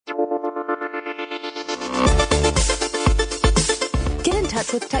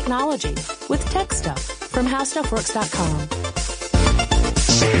Works with technology with Tech Stuff from HowStuffWorks.com.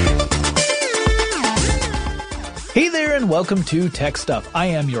 Hey there and welcome to Tech Stuff. I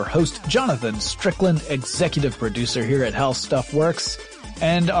am your host, Jonathan Strickland, executive producer here at HowStuffWorks.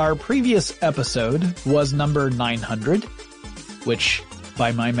 And our previous episode was number 900, which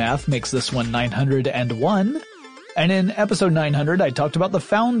by my math makes this one 901. And in episode 900, I talked about the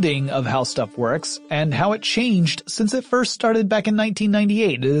founding of HowStuffWorks and how it changed since it first started back in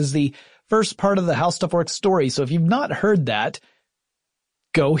 1998. It is the first part of the HowStuffWorks story. So if you've not heard that,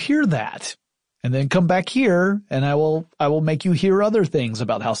 go hear that. And then come back here and I will make you hear other things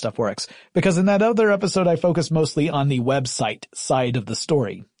about how stuff works. Because in that other episode, I focused mostly on the website side of the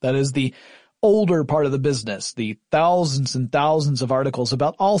story. That is the older part of the business, the thousands and thousands of articles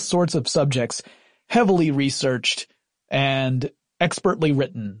about all sorts of subjects, heavily researched and expertly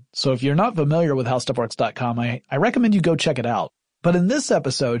written. So if you're not familiar with HowStuffWorks.com, I recommend you go check it out. But in this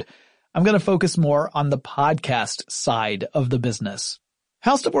episode, I'm going to focus more on the podcast side of the business.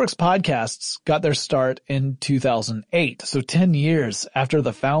 HowStuffWorks podcasts got their start in 2008, so 10 years after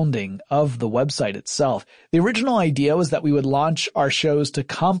the founding of the website itself. The original idea was that we would launch our shows to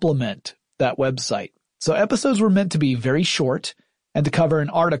complement that website. So episodes were meant to be very short and to cover an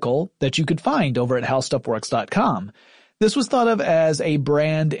article that you could find over at HowStuffWorks.com. This was thought of as a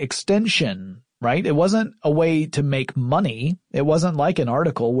brand extension, right? It wasn't a way to make money. It wasn't like an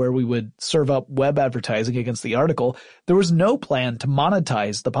article where we would serve up web advertising against the article. There was no plan to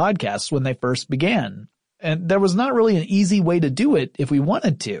monetize the podcasts when they first began. And there was not really an easy way to do it if we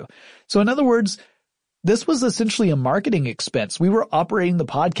wanted to. So in other words, this was essentially a marketing expense. We were operating the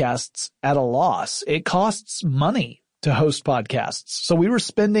podcasts at a loss. It costs money to host podcasts. So we were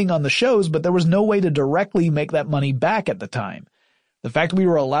spending on the shows, but there was no way to directly make that money back at the time. The fact we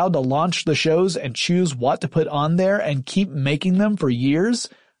were allowed to launch the shows and choose what to put on there and keep making them for years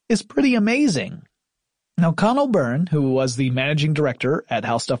is pretty amazing. Now, Connell Byrne, who was the managing director at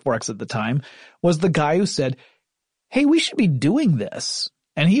HowStuffWorks at the time, was the guy who said, hey, we should be doing this.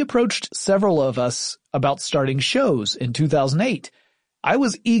 And he approached several of us about starting shows in 2008. I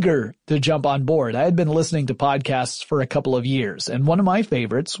was eager to jump on board. I had been listening to podcasts for a couple of years, and one of my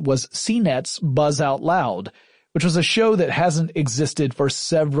favorites was CNET's Buzz Out Loud, which was a show that hasn't existed for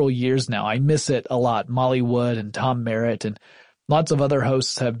several years now. I miss it a lot. Molly Wood and Tom Merritt and lots of other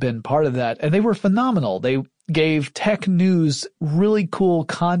hosts have been part of that, and they were phenomenal. They gave tech news really cool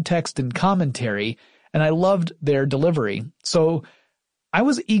context and commentary, and I loved their delivery. So I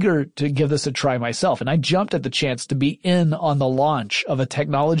was eager to give this a try myself, and I jumped at the chance to be in on the launch of a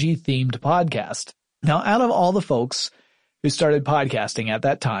technology-themed podcast. Now, out of all the folks who started podcasting at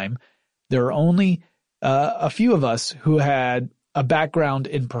that time, there were only a few of us who had a background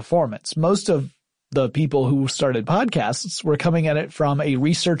in performance. Most of the people who started podcasts were coming at it from a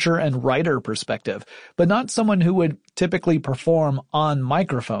researcher and writer perspective, but not someone who would typically perform on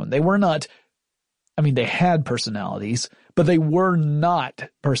microphone. They were not, they had personalities, but they were not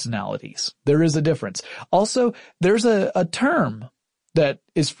personalities. There is a difference. Also, there's a term that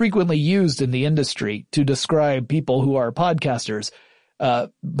is frequently used in the industry to describe people who are podcasters.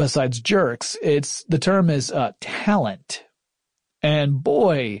 Besides jerks, the term is talent. And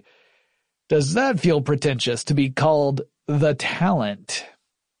boy, does that feel pretentious to be called the talent.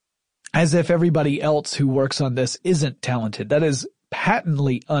 As if everybody else who works on this isn't talented. That is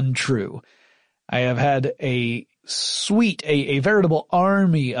patently untrue. I have had a veritable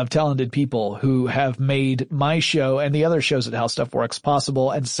army of talented people who have made my show and the other shows at How Stuff Works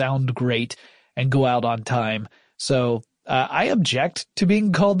possible and sound great and go out on time. So I object to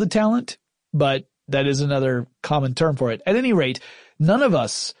being called the talent, but that is another common term for it. At any rate, none of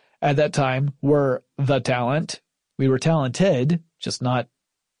us at that time were the talent. We were talented,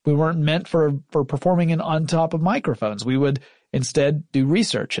 we weren't meant for performing on top of microphones. We would instead do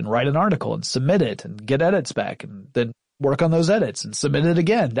research and write an article and submit it and get edits back and then work on those edits and submit it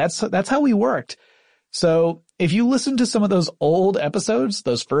again. That's how we worked. So if you listen to some of those old episodes,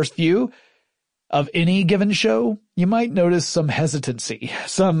 those first few, of any given show, you might notice some hesitancy,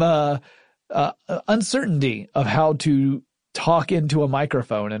 some uncertainty of how to talk into a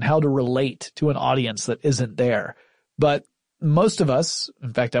microphone and how to relate to an audience that isn't there. But most of us,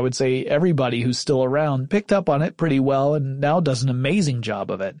 in fact, I would say everybody who's still around, picked up on it pretty well and now does an amazing job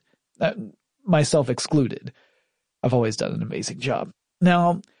of it, myself excluded. I've always done an amazing job.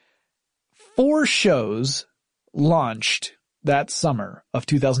 Now, 4 shows launched that summer of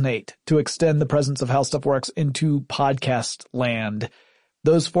 2008 to extend the presence of How Stuff Works into podcast land.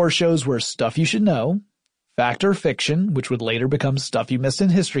 Those 4 shows were Stuff You Should Know, Fact or Fiction, which would later become Stuff You Missed in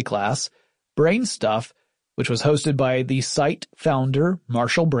History Class, Brain Stuff, which was hosted by the site founder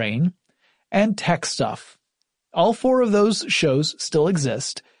Marshall Brain, and Tech Stuff. All 4 of those shows still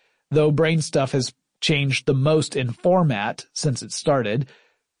exist, though Brain Stuff has changed the most in format since it started.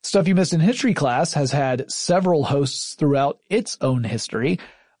 Stuff You Missed in History Class has had several hosts throughout its own history.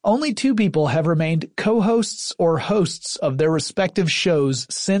 Only 2 people have remained co-hosts or hosts of their respective shows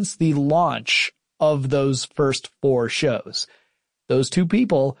since the launch of those first 4 shows. Those 2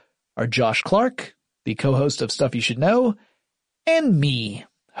 people are Josh Clark, the co-host of Stuff You Should Know, and me,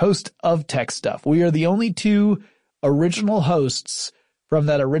 host of Tech Stuff. We are the only 2 original hosts from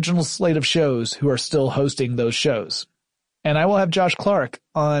that original slate of shows who are still hosting those shows. And I will have Josh Clark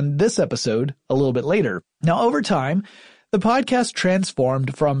on this episode a little bit later. Now, over time, the podcast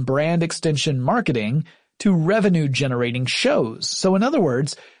transformed from brand extension marketing to revenue-generating shows. So in other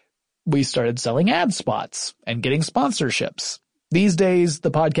words, we started selling ad spots and getting sponsorships. These days,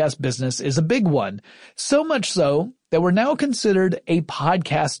 the podcast business is a big one, so much so that we're now considered a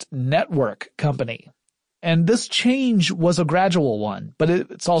podcast network company. And this change was a gradual one, but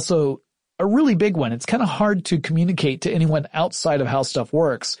it's also a really big one. It's kind of hard to communicate to anyone outside of How Stuff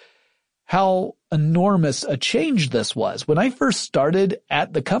Works how enormous a change this was. When I first started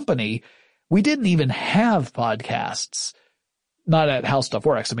at the company, we didn't even have podcasts. Not at How Stuff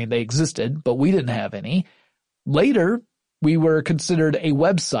Works. I mean, they existed, but we didn't have any. Later, we were considered a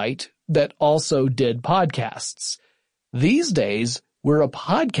website that also did podcasts. These days, we're a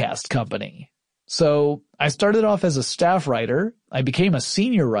podcast company. So I started off as a staff writer, I became a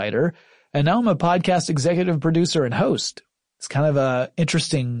senior writer, and now I'm a podcast executive producer and host. It's kind of a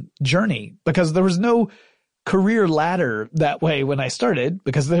interesting journey because there was no career ladder that way when I started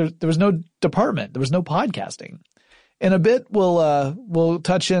because there was no department. There was no podcasting. In a bit, we'll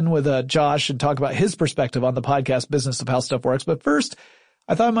touch in with Josh and talk about his perspective on the podcast business of How Stuff Works. But first,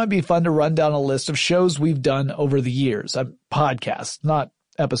 I thought it might be fun to run down a list of shows we've done over the years. Podcasts, not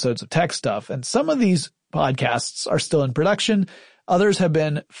episodes of Tech Stuff. And some of these podcasts are still in production. Others have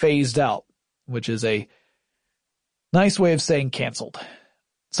been phased out, which is a nice way of saying canceled.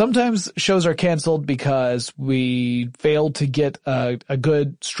 Sometimes shows are canceled because we failed to get a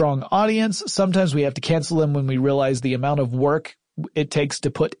good, strong audience. Sometimes we have to cancel them when we realize the amount of work it takes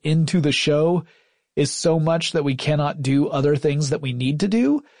to put into the show is so much that we cannot do other things that we need to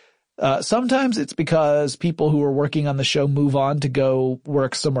do. Sometimes it's because people who are working on the show move on to go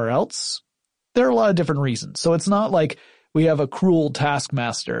work somewhere else. There are a lot of different reasons. So it's not like we have a cruel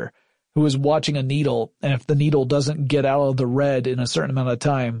taskmaster who is watching a needle, and if the needle doesn't get out of the red in a certain amount of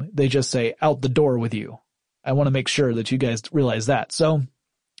time, they just say, out the door with you. I want to make sure that you guys realize that. So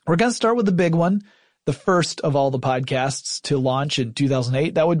we're going to start with the big one, the first of all the podcasts to launch in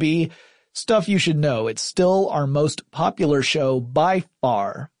 2008. That would be Stuff You Should Know. It's still our most popular show by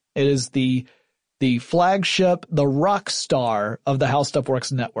far. It is the flagship, the rock star of the How Stuff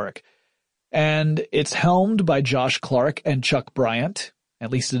Works network. And it's helmed by Josh Clark and Chuck Bryant. At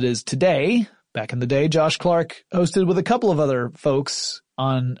least it is today. Back in the day, Josh Clark hosted with a couple of other folks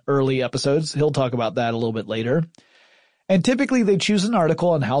on early episodes. He'll talk about that a little bit later. And typically they choose an article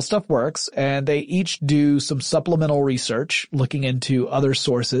on How Stuff Works, and they each do some supplemental research looking into other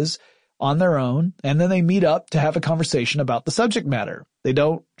sources on their own, and then they meet up to have a conversation about the subject matter. They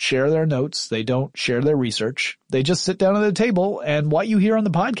don't share their notes. They don't share their research. They just sit down at the table, and what you hear on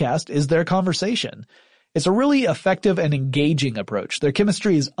the podcast is their conversation. It's a really effective and engaging approach. Their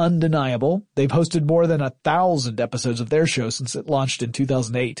chemistry is undeniable. They've hosted more than 1,000 episodes of their show since it launched in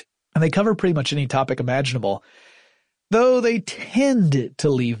 2008, and they cover pretty much any topic imaginable, though they tend to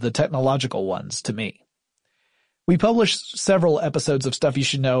leave the technological ones to me. We published several episodes of Stuff You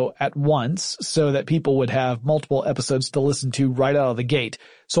Should Know at once so that people would have multiple episodes to listen to right out of the gate.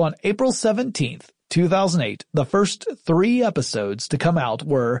 So on April 17th, 2008, the first 3 episodes to come out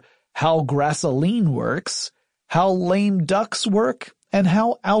were How Grassoline Works, How Lame Ducks Work, and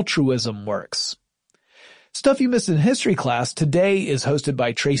How Altruism Works. Stuff You Missed in History Class today is hosted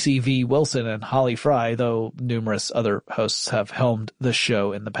by Tracy V. Wilson and Holly Fry, though numerous other hosts have helmed the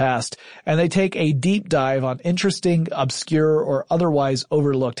show in the past, and they take a deep dive on interesting, obscure, or otherwise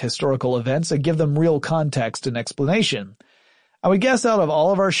overlooked historical events and give them real context and explanation. I would guess out of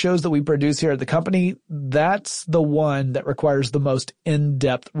all of our shows that we produce here at the company, that's the one that requires the most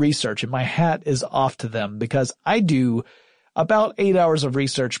in-depth research, and my hat is off to them because I do about 8 hours of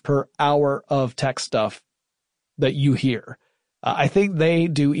research per hour of tech stuff that you hear. I think they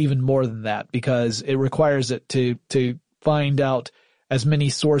do even more than that because it requires it to find out as many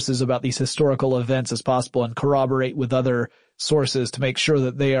sources about these historical events as possible and corroborate with other sources to make sure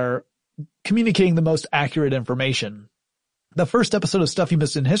that they are communicating the most accurate information. The first episode of Stuff You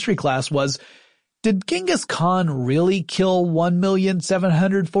Missed in History Class was Did Genghis Khan really kill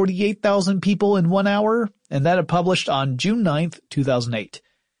 1,748,000 people in 1 hour? And that had published on June 9th, 2008.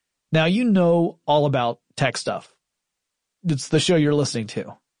 Now, you know all about Tech Stuff. It's the show you're listening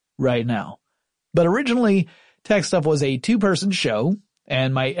to right now. But originally, Tech Stuff was a two-person show,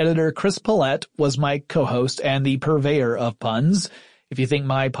 and my editor, Chris Paulette, was my co-host and the purveyor of puns. If you think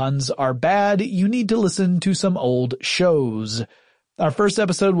my puns are bad, you need to listen to some old shows. Our first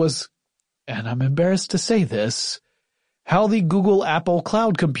episode was, and I'm embarrassed to say this, how the Google Apple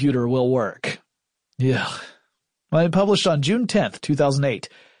Cloud Computer will work. Yeah. Well, it published on June 10th, 2008.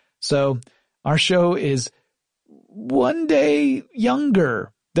 So our show is one day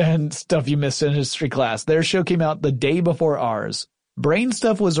younger than Stuff You Missed in History Class. Their show came out the day before ours. Brain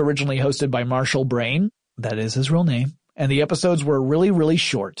Stuff was originally hosted by Marshall Brain. That is his real name. And the episodes were really, really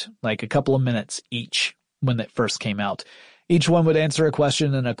short, like a couple of minutes each when it first came out. Each one would answer a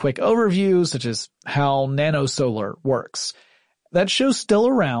question in a quick overview, such as how nanosolar works. That show's still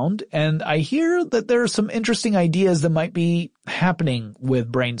around, and I hear that there are some interesting ideas that might be happening with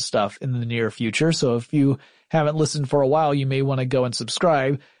Brain Stuff in the near future. So if you haven't listened for a while, you may want to go and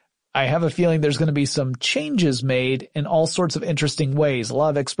subscribe. I have a feeling there's going to be some changes made in all sorts of interesting ways, a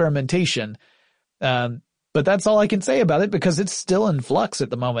lot of experimentation. But that's all I can say about it because it's still in flux at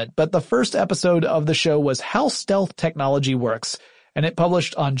the moment. But the first episode of the show was How Stealth Technology Works, and it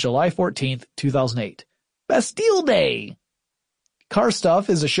published on July 14th, 2008. Bastille Day! Car Stuff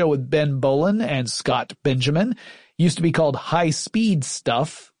is a show with Ben Bolin and Scott Benjamin. It used to be called High Speed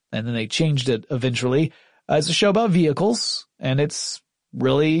Stuff, and then they changed it eventually. It's a show about vehicles, and it's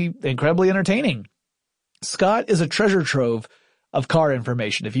really incredibly entertaining. Scott is a treasure trove of car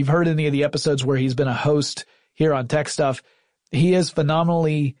information. If you've heard any of the episodes where he's been a host here on Tech Stuff, he is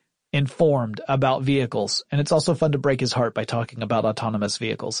phenomenally informed about vehicles, and it's also fun to break his heart by talking about autonomous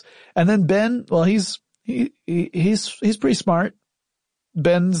vehicles. And then Ben, well, he's pretty smart.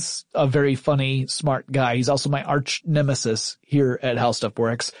 Ben's a very funny, smart guy. He's also my arch nemesis here at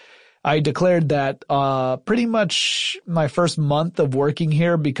HowStuffWorks. I declared that pretty much my first month of working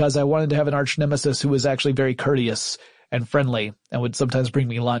here because I wanted to have an arch nemesis who was actually very courteous and friendly and would sometimes bring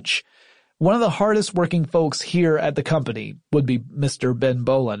me lunch. One of the hardest working folks here at the company would be Mr. Ben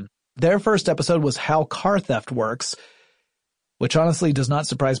Bolin. Their first episode was How Car Theft Works, which honestly does not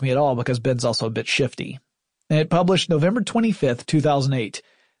surprise me at all because Ben's also a bit shifty. And it published November 25th, 2008.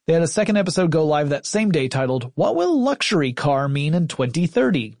 They had a second episode go live that same day titled, What Will Luxury Car Mean in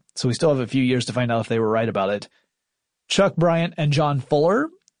 2030? So we still have a few years to find out if they were right about it. Chuck Bryant and John Fuller,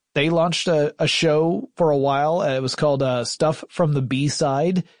 they launched a show for a while. It was called Stuff from the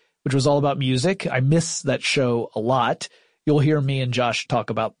B-Side, which was all about music. I miss that show a lot. You'll hear me and Josh talk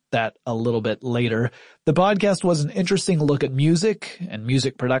about that a little bit later. The podcast was an interesting look at music and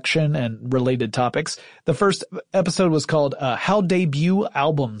music production and related topics. The first episode was called How Debut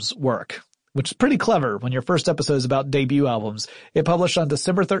Albums Work, which is pretty clever when your first episode is about debut albums. It published on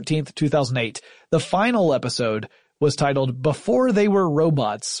December 13th, 2008. The final episode was titled Before They Were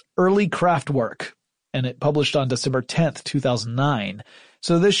Robots, Early Craft Work, and it published on December 10th, 2009.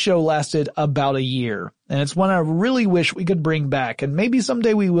 So this show lasted about a year, and it's one I really wish we could bring back, and maybe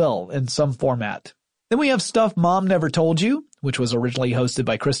someday we will in some format. Then we have Stuff Mom Never Told You, which was originally hosted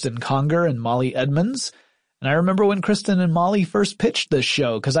by Kristen Conger and Molly Edmonds. And I remember when Kristen and Molly first pitched this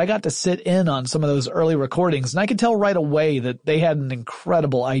show, because I got to sit in on some of those early recordings, and I could tell right away that they had an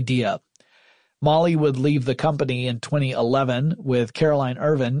incredible idea. Molly would leave the company in 2011 with Caroline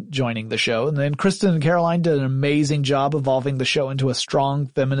Irvin joining the show, and then Kristen and Caroline did an amazing job evolving the show into a strong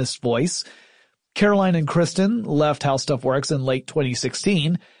feminist voice. Caroline and Kristen left HowStuffWorks in late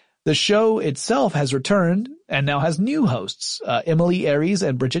 2016. The show itself has returned and now has new hosts, Emily Aries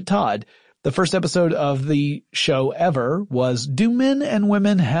and Bridget Todd. The first episode of the show ever was Do Men and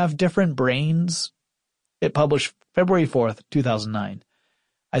Women Have Different Brains? It published February 4th, 2009.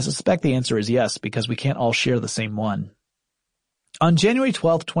 I suspect the answer is yes, because we can't all share the same one. On January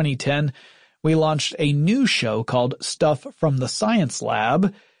 12th, 2010, we launched a new show called Stuff from the Science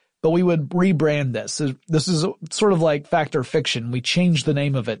Lab, but we would rebrand this. This is sort of like Fact or Fiction. We changed the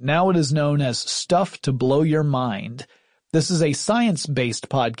name of it. Now it is known as Stuff to Blow Your Mind. This is a science-based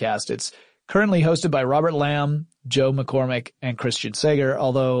podcast. It's currently hosted by Robert Lamb, Joe McCormick, and Christian Sager,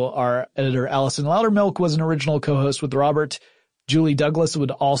 although our editor Allison Loudermilk was an original co-host with Robert. Julie Douglas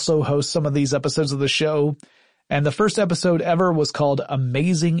would also host some of these episodes of the show, and the first episode ever was called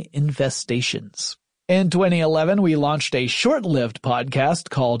Amazing Infestations. In 2011, we launched a short-lived podcast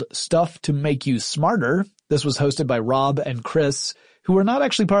called Stuff to Make You Smarter. This was hosted by Rob and Chris, who were not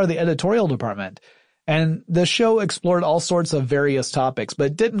actually part of the editorial department. And the show explored all sorts of various topics,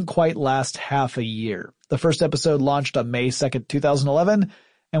 but didn't quite last half a year. The first episode launched on May 2nd, 2011,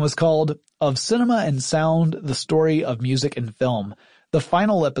 and was called Of Cinema and Sound, the Story of Music and Film. The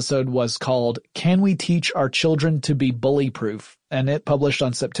final episode was called Can We Teach Our Children to Be Bully-Proof? And it published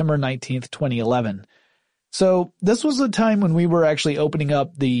on September 19th, 2011. So this was a time when we were actually opening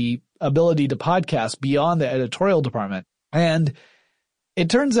up the ability to podcast beyond the editorial department. And it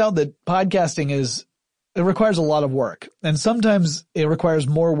turns out that podcasting it requires a lot of work. And sometimes it requires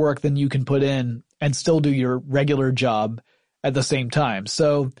more work than you can put in and still do your regular job at the same time.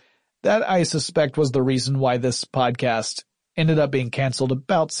 So that, I suspect, was the reason why this podcast ended up being canceled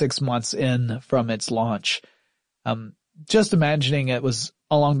about 6 months in from its launch. Just imagining it was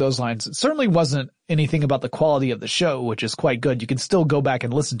along those lines. It certainly wasn't anything about the quality of the show, which is quite good. You can still go back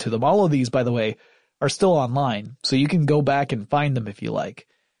and listen to them. All of these, by the way, are still online, so you can go back and find them if you like.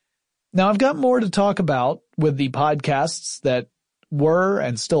 Now, I've got more to talk about with the podcasts that were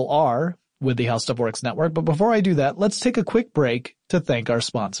and still are with the HowStuffWorks network, but before I do that, let's take a quick break to thank our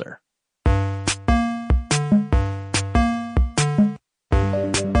sponsor.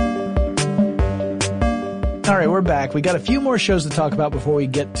 All right, we're back. We got a few more shows to talk about before we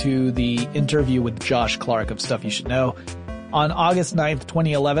get to the interview with Josh Clark of Stuff You Should Know. On August 9th,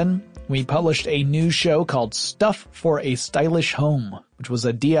 2011, we published a new show called Stuff for a Stylish Home, which was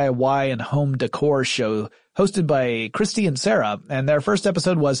a DIY and home decor show hosted by Christy and Sarah. And their first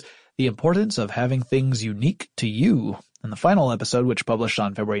episode was The Importance of Having Things Unique to You. And the final episode, which published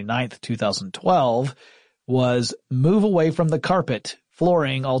on February 9th, 2012, was Move Away from the Carpet,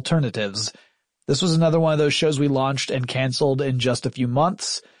 Flooring Alternatives. This was another one of those shows we launched and canceled in just a few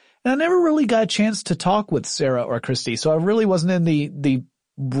months. And I never really got a chance to talk with Sarah or Christy, so I really wasn't in the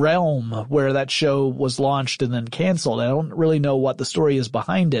realm where that show was launched and then canceled. I don't really know what the story is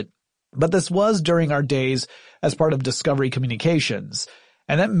behind it. But this was during our days as part of Discovery Communications.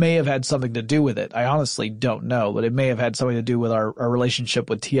 And that may have had something to do with it. I honestly don't know, but it may have had something to do with our relationship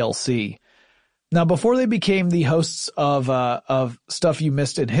with TLC. Now, before they became the hosts of Stuff You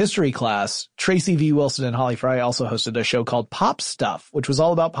Missed in History Class, Tracy V. Wilson and Holly Fry also hosted a show called Pop Stuff, which was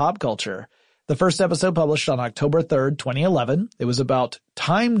all about pop culture. The first episode published on October 3rd, 2011. It was about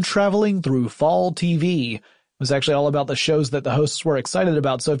time traveling through fall TV. It was actually all about the shows that the hosts were excited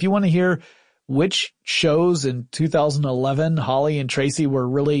about. So if you want to hear which shows in 2011 Holly and Tracy were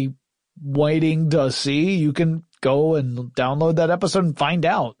really waiting to see, you can go and download that episode and find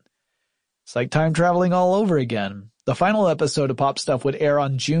out. It's like time traveling all over again. The final episode of Pop Stuff would air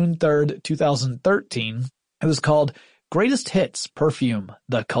on June 3rd, 2013. It was called Greatest Hits, Perfume,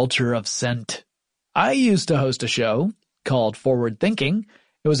 The Culture of Scent. I used to host a show called Forward Thinking.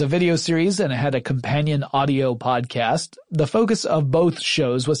 It was a video series and it had a companion audio podcast. The focus of both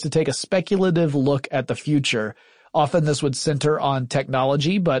shows was to take a speculative look at the future. Often this would center on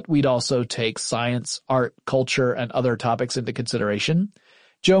technology, but we'd also take science, art, culture, and other topics into consideration.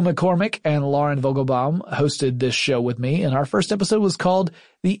 Joe McCormick and Lauren Vogelbaum hosted this show with me, and our first episode was called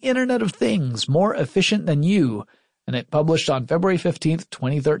The Internet of Things, More Efficient Than You, and it published on February 15th,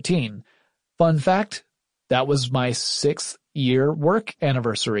 2013. Fun fact, that was my 6th-year work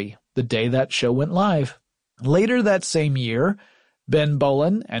anniversary, the day that show went live. Later that same year, Ben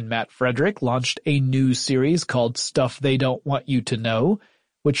Bolin and Matt Frederick launched a new series called Stuff They Don't Want You to Know,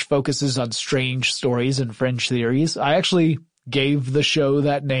 which focuses on strange stories and fringe theories. I actually gave the show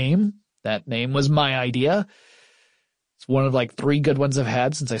that name. That name was my idea. It's one of like 3 good ones I've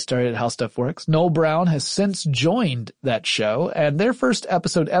had since I started at HowStuffWorks. Noel Brown has since joined that show, and their first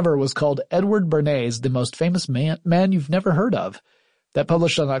episode ever was called Edward Bernays, the Most Famous Man You've Never Heard of. That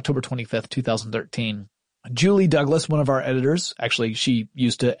published on October 25th, 2013. Julie Douglas, one of our editors, actually she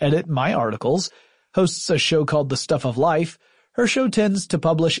used to edit my articles, hosts a show called The Stuff of Life. Her show tends to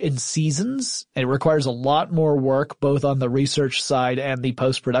publish in seasons. It requires a lot more work, both on the research side and the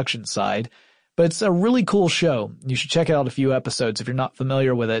post-production side. But it's a really cool show. You should check out a few episodes if you're not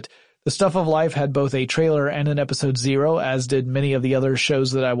familiar with it. The Stuff of Life had both a trailer and an episode 0, as did many of the other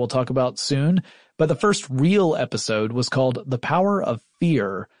shows that I will talk about soon. But the first real episode was called The Power of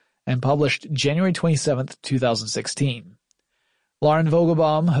Fear and published January 27th, 2016. Lauren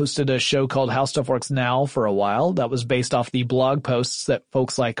Vogelbaum hosted a show called HowStuffWorks Now for a while. That was based off the blog posts that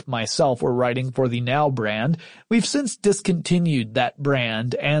folks like myself were writing for the Now brand. We've since discontinued that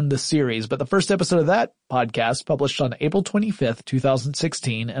brand and the series, but the first episode of that podcast published on April 25th,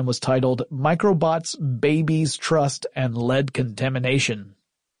 2016 and was titled Microbots, Babies, Trust, and Lead Contamination.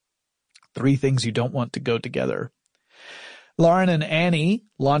 3 things you don't want to go together. Lauren and Annie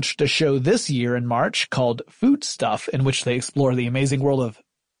launched a show this year in March called Food Stuff, in which they explore the amazing world of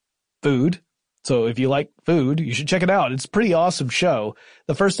food. So if you like food, you should check it out. It's a pretty awesome show.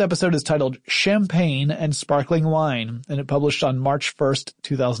 The first episode is titled Champagne and Sparkling Wine, and it published on March 1st,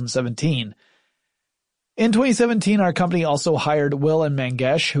 2017. In 2017, our company also hired Will and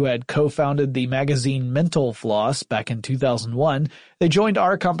Mangesh, who had co-founded the magazine Mental Floss back in 2001. They joined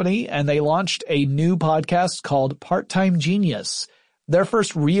our company, and they launched a new podcast called Part-Time Genius. Their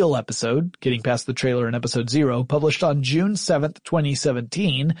first real episode, getting past the trailer in episode 0, published on June 7th,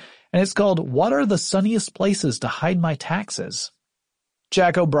 2017, and it's called What Are the Sunniest Places to Hide My Taxes?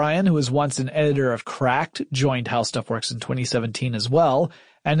 Jack O'Brien, who was once an editor of Cracked, joined HowStuffWorks in 2017 as well,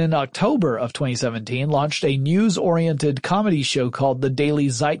 and in October of 2017 launched a news-oriented comedy show called The Daily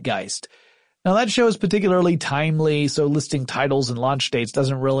Zeitgeist. Now that show is particularly timely, so listing titles and launch dates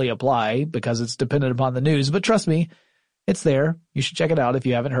doesn't really apply because it's dependent upon the news, but trust me, it's there. You should check it out if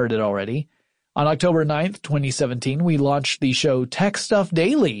you haven't heard it already. On October 9th, 2017, we launched the show Tech Stuff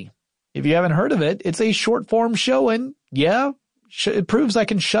Daily. If you haven't heard of it, it's a short-form show, and yeah, it proves I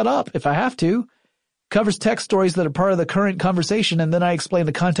can shut up if I have to. Covers tech stories that are part of the current conversation, and then I explain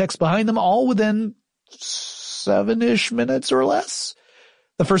the context behind them all within 7-ish minutes or less.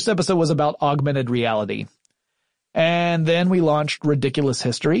 The first episode was about augmented reality. And then we launched Ridiculous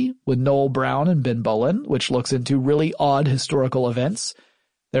History with Noel Brown and Ben Bolin, which looks into really odd historical events.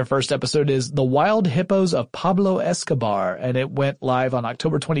 Their first episode is The Wild Hippos of Pablo Escobar, and it went live on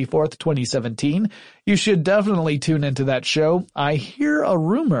October 24th, 2017. You should definitely tune into that show. I hear a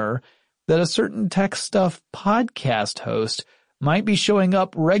rumor that a certain Tech Stuff podcast host might be showing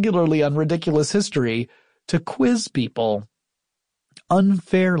up regularly on Ridiculous History to quiz people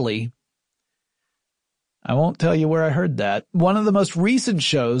unfairly. I won't tell you where I heard that. One of the most recent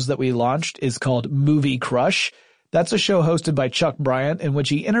shows that we launched is called Movie Crush. That's a show hosted by Chuck Bryant in which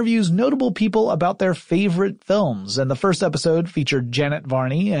he interviews notable people about their favorite films. And the first episode featured Janet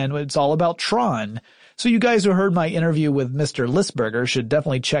Varney, and it's all about Tron. So you guys who heard my interview with Mr. Listberger should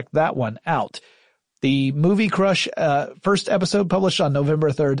definitely check that one out. The Movie Crush first episode published on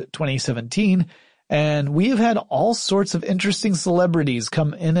November 3rd, 2017. And we have had all sorts of interesting celebrities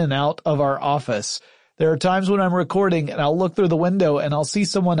come in and out of our office. There are times when I'm recording and I'll look through the window and I'll see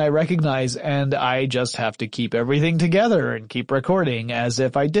someone I recognize, and I just have to keep everything together and keep recording as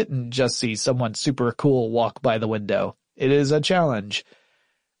if I didn't just see someone super cool walk by the window. It is a challenge.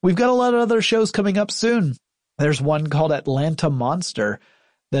 We've got a lot of other shows coming up soon. There's one called Atlanta Monster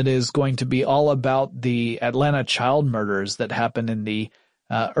that is going to be all about the Atlanta child murders that happened in the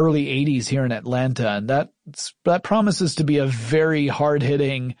early 80s here in Atlanta. And that promises to be a very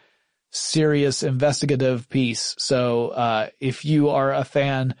hard-hitting, serious investigative piece. So if you are a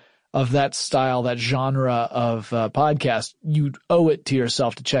fan of that style, that genre of podcast, you owe it to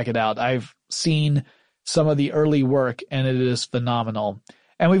yourself to check it out. I've seen some of the early work and it is phenomenal.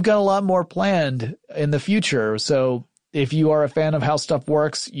 And we've got a lot more planned in the future. So if you are a fan of How Stuff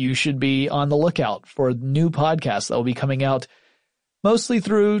Works, you should be on the lookout for new podcasts that will be coming out mostly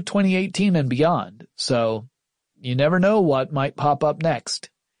through 2018 and beyond. So you never know what might pop up next.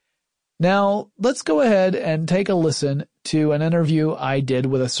 Now, let's go ahead and take a listen to an interview I did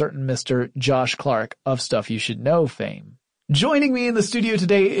with a certain Mr. Josh Clark of Stuff You Should Know fame. Joining me in the studio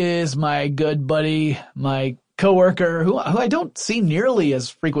today is my good buddy, my coworker, who I don't see nearly as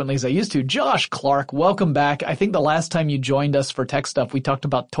frequently as I used to, Josh Clark. Welcome back. I think the last time you joined us for Tech Stuff, we talked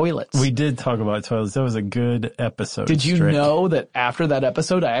about toilets. We did talk about toilets. That was a good episode. Did you know that after that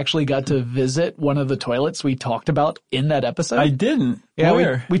episode, I actually got to visit one of the toilets we talked about in that episode? I didn't. Yeah,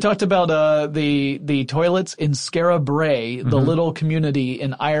 Where? we talked about the toilets in Skara Brae, the little community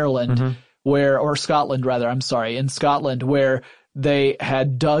in Ireland or Scotland rather, in Scotland, where they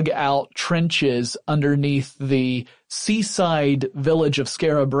had dug out trenches underneath the seaside village of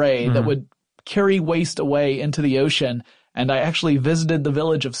Skara Brae that would carry waste away into the ocean. And I actually visited the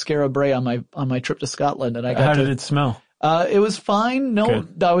village of Skara Brae on my trip to Scotland, and I got How did it smell? It was fine. No,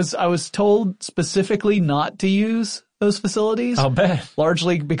 Good. I was told specifically not to use those facilities. I'll bet.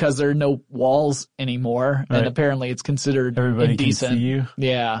 Largely because there are no walls anymore, Right. and apparently it's considered Everybody indecent. can see you.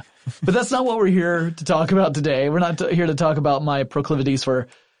 Yeah. But that's not what we're here to talk about today. We're not here to talk about my proclivities for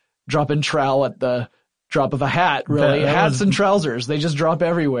dropping trowel at the drop of a hat, really. Hats and trousers, they just drop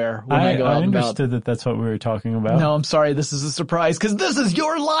everywhere when I go out and about. I understood that that's what we were talking about. No, I'm sorry. This is a surprise because this is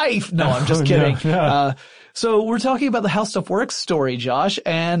your life. No, I'm just Oh, kidding. no. So we're talking about the How Stuff Works story, Josh,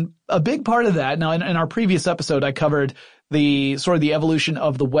 and a big part of that. Now, in our previous episode, I covered the sort of the evolution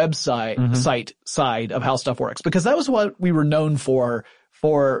of the website side of How Stuff Works, because that was what we were known for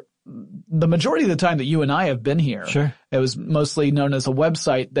the majority of the time that you and I have been here. Sure. It was mostly known as a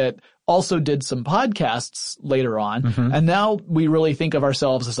website that also did some podcasts later on. And now we really think of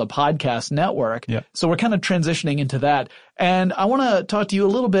ourselves as a podcast network. Yep. So we're kind of transitioning into that. And I want to talk to you a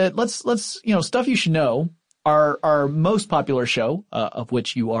little bit. Let's, Stuff You Should Know, our most popular show, of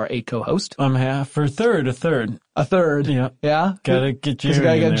which you are a co-host. I'm half or a third. A third. Yeah. Yeah. Gotta get Jerry. You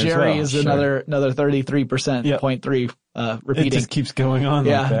gotta in get there as Jerry well. is Sure. another 33%, Yep. 0.3, repeating. It just keeps going on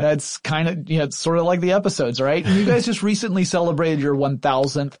Yeah, like that. that's kind of, it's sort of like the episodes, right? And you guys just recently celebrated your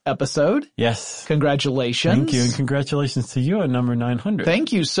 1000th episode. Yes. Congratulations. Thank you. And congratulations to you on number 900.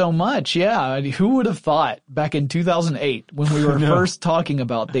 Thank you so much. Yeah. Who would have thought back in 2008 when we were first talking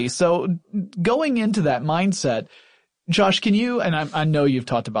about these? So going into that mindset, Josh, can you, and I know you've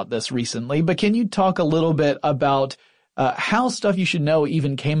talked about this recently, but can you talk a little bit about how Stuff You Should Know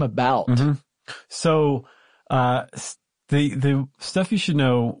even came about? So, the Stuff You Should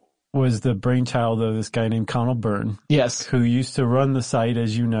Know was the brainchild of this guy named Connell Byrne. Yes. Who used to run the site,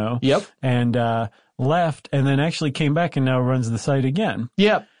 as you know. Yep. And, left and then actually came back and now runs the site again.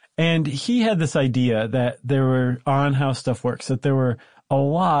 Yep. And he had this idea that there were on How Stuff Works, that there were a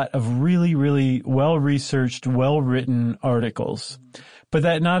lot of really, really well-researched, well-written articles, but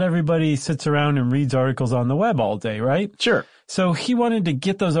that not everybody sits around and reads articles on the web all day, right? Sure. So he wanted to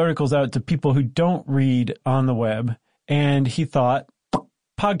get those articles out to people who don't read on the web, and he thought,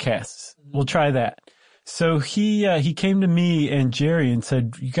 podcasts, we'll try that. So he came to me and Jerry and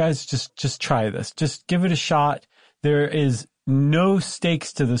said, you guys just try this. Just give it a shot. There is no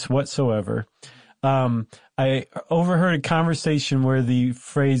stakes to this whatsoever. I overheard a conversation where the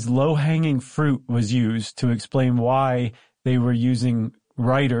phrase low-hanging fruit was used to explain why they were using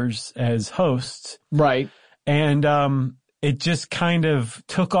writers as hosts. Right. And it just kind of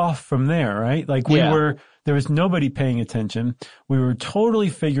took off from there, right? Like there was nobody paying attention. We were totally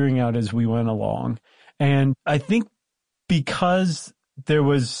figuring out as we went along. And I think because there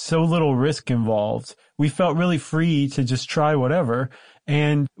was so little risk involved, we felt really free to just try whatever.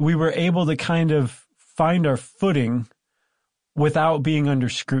 And we were able to kind of find our footing without being under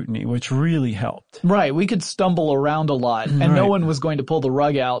scrutiny, which really helped. Right. We could stumble around a lot and no one was going to pull the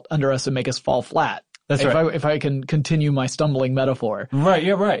rug out under us and make us fall flat. That's right. If I can continue my stumbling metaphor. Right.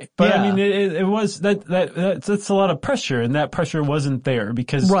 Yeah. Right. But Yeah. I mean, it was that's a lot of pressure, and that pressure wasn't there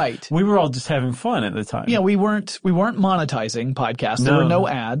because we were all just having fun at the time. Yeah. We weren't monetizing podcasts. There were no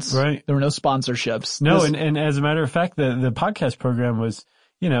ads. Right. There were no sponsorships. No. And as a matter of fact, the podcast program was,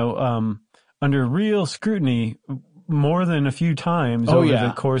 under real scrutiny more than a few times over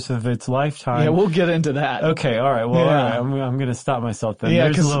the course of its lifetime. Yeah, we'll get into that. Okay, all right. Well, all right. I'm going to stop myself then. Yeah,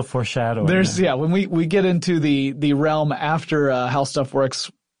 there's a little foreshadowing. When we get into the realm after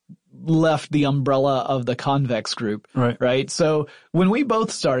HowStuffWorks left the umbrella of the Convex group. Right. So when we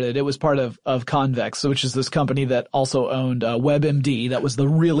both started, it was part of Convex, which is this company that also owned WebMD. That was the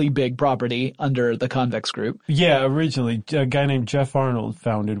really big property under the Convex group. Yeah, originally a guy named Jeff Arnold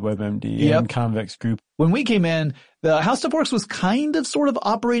founded WebMD and Convex group. When we came in, the HowStuffWorks was kind of sort of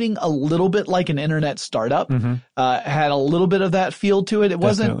operating a little bit like an internet startup. Had a little bit of that feel to it. It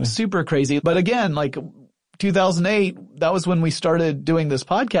wasn't super crazy, but again, like 2008, that was when we started doing this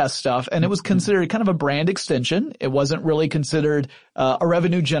podcast stuff, and it was considered kind of a brand extension. It wasn't really considered a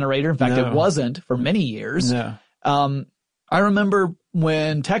revenue generator. In fact, it wasn't for many years. No. I remember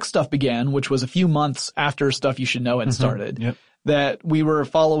when Tech Stuff began, which was a few months after Stuff You Should Know had started, that we were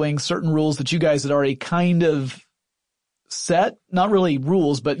following certain rules that you guys had already kind of set. Not really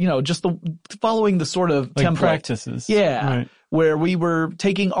rules, but, just following the sort of like template. Practices. Yeah. Right. Where we were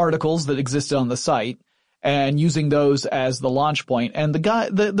taking articles that existed on the site and using those as the launch point. And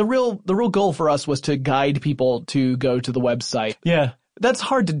the real goal for us was to guide people to go to the website. Yeah. That's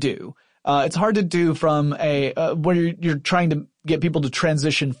hard to do. It's hard to do from where you're trying to get people to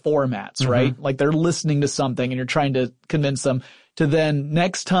transition formats, right? Like they're listening to something and you're trying to convince them to then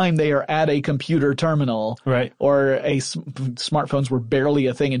next time they are at a computer terminal, right? Or smartphones were barely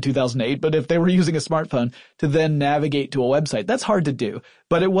a thing in 2008, but if they were using a smartphone to then navigate to a website, that's hard to do.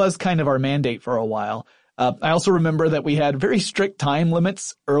 But it was kind of our mandate for a while. I also remember that we had very strict time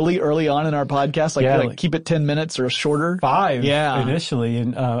limits early on in our podcast, like keep it 10 minutes or shorter. 5 initially.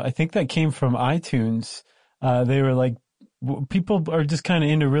 And I think that came from iTunes. They were like, people are just kind of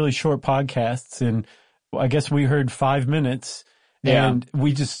into really short podcasts. And I guess we heard 5 minutes. And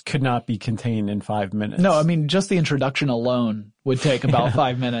we just could not be contained in 5 minutes. No, I mean, just the introduction alone would take about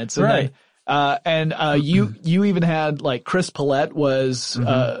 5 minutes. And you even had like Chris Paulette was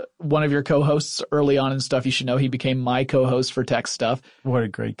one of your co-hosts early on in Stuff You Should Know. He became my co-host for Tech Stuff. What a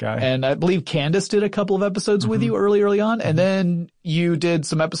great guy. And I believe Candace did a couple of episodes with you early on. And then you did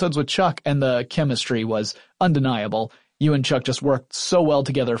some episodes with Chuck, and the chemistry was undeniable. you and Chuck just worked so well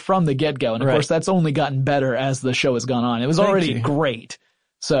together from the get-go. And of course, that's only gotten better as the show has gone on. It was already great.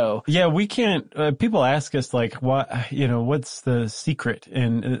 So yeah, we can't, people ask us like, what's the secret?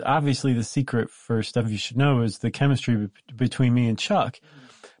 And obviously the secret for Stuff You Should Know is the chemistry between me and Chuck.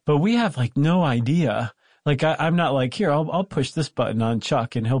 But we have like no idea. Like I'm not like, here, I'll push this button on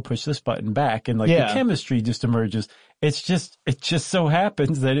Chuck and he'll push this button back. And like the chemistry just emerges. It just so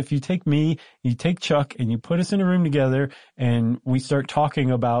happens that if you take me, you take Chuck and you put us in a room together and we start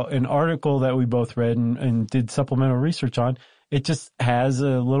talking about an article that we both read and did supplemental research on, it just has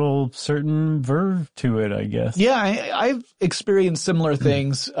a little certain verve to it, I guess. Yeah, I've experienced similar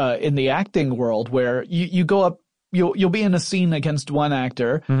things in the acting world where you go up, you'll be in a scene against one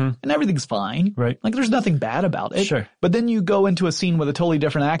actor and everything's fine. Right. Like there's nothing bad about it. Sure. But then you go into a scene with a totally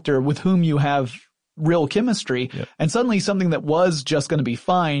different actor with whom you have real chemistry, and suddenly something that was just going to be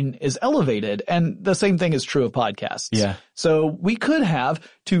fine is elevated. And the same thing is true of podcasts. Yeah. So we could have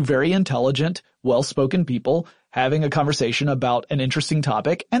two very intelligent, well-spoken people having a conversation about an interesting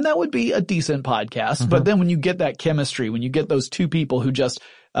topic, and that would be a decent podcast. But then when you get that chemistry, when you get those two people who just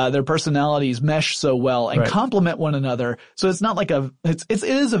their personalities mesh so well and complement one another, so it's not like it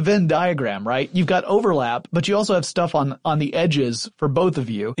is a Venn diagram, right? You've got overlap, but you also have stuff on the edges for both of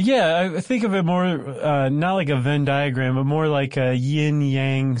you. Yeah, I think of it more not like a Venn diagram, but more like a yin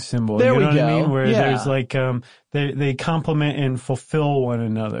yang symbol. There we know go. What I mean? Where there's like they complement and fulfill one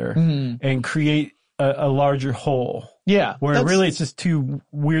another and create a larger whole. Yeah. Where really it's just two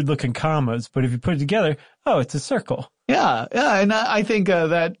weird looking commas, but if you put it together, it's a circle. Yeah. Yeah. And I think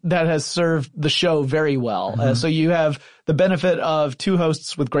that has served the show very well. So you have the benefit of two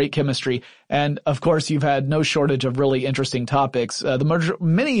hosts with great chemistry. And of course, you've had no shortage of really interesting topics,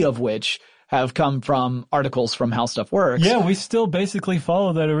 many of which have come from articles from How Stuff Works. Yeah, we still basically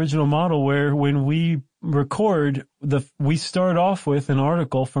follow that original model where when we record, we start off with an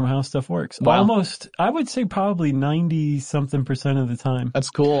article from How Stuff Works. Wow. Almost, I would say probably 90-something% of the time. That's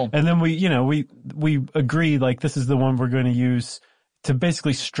cool. And then we agree like this is the one we're going to use to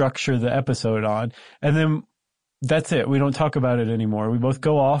basically structure the episode on. And then that's it. We don't talk about it anymore. We both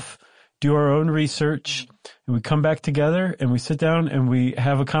go off, do our own research, and we come back together and we sit down and we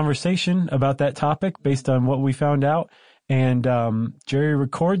have a conversation about that topic based on what we found out. And Jerry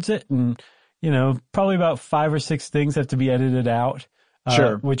records it, and probably about 5 or 6 things have to be edited out.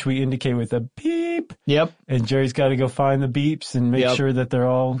 Sure. Which we indicate with a beep. Yep. And Jerry's got to go find the beeps and make sure that they're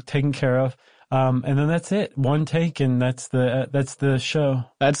all taken care of. And then that's it. One take, and that's the show.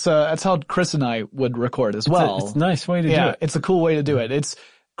 That's how Chris and I would record as well. It's a nice way to do it. It's a cool way to do it.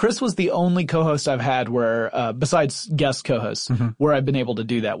 Chris was the only co-host I've had where, besides guest co-hosts, where I've been able to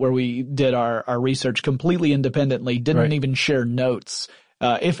do that, where we did our research completely independently, didn't even share notes.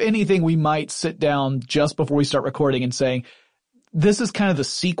 If anything, we might sit down just before we start recording and saying, this is kind of the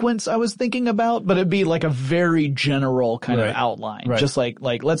sequence I was thinking about, but it'd be like a very general kind of outline. Right. Just like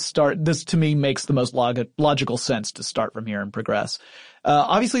let's start. This to me makes the most logical sense to start from here and progress.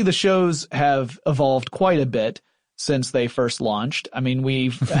 Obviously the shows have evolved quite a bit since they first launched. I mean,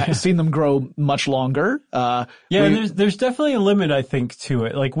 we've seen them grow much longer. And there's definitely a limit, I think, to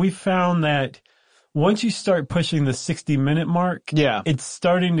it. Like we found that once you start pushing the 60-minute mark, it's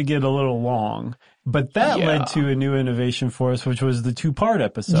starting to get a little long. But that led to a new innovation for us, which was the 2-part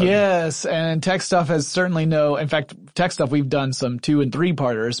episode. Yes, and Tech Stuff has certainly in fact, Tech Stuff, we've done some 2- and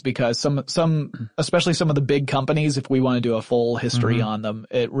 3-parters because especially some of the big companies, if we want to do a full history on them,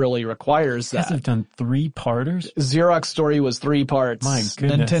 it really requires that. You guys have done 3-parters? Xerox story was 3 parts. My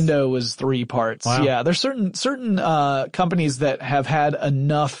goodness. Nintendo was 3 parts. Wow. Yeah, there's certain companies that have had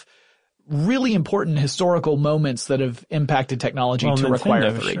enough really important historical moments that have impacted technology to Nintendo,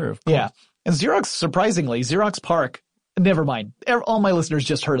 require 3. Sure, of course. Yeah. And Xerox Park, never mind. All my listeners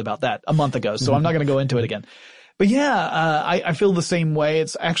just heard about that a month ago, so I'm not going to go into it again. But I feel the same way.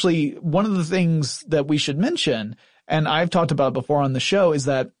 It's actually one of the things that we should mention, and I've talked about before on the show, is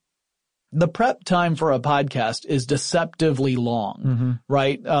that the prep time for a podcast is deceptively long,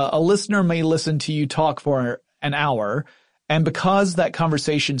 right? A listener may listen to you talk for an hour, and because that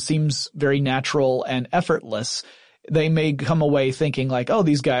conversation seems very natural and effortless, they may come away thinking like, oh,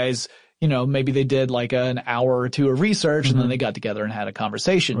 these guys, maybe they did like an hour or 2 of research and then they got together and had a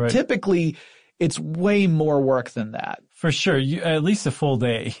conversation. Right. Typically, it's way more work than that. For sure. At least a full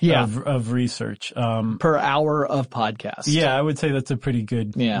day of research. Per hour of podcast. Yeah, I would say that's a pretty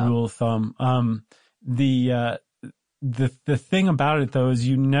good rule of thumb. The thing about it though is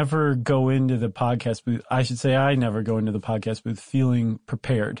you never go into the podcast booth. I should say I never go into the podcast booth feeling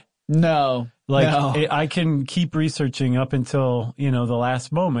prepared. No. I can keep researching up until, the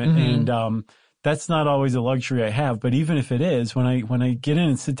last moment. And, that's not always a luxury I have. But even if it is, when I get in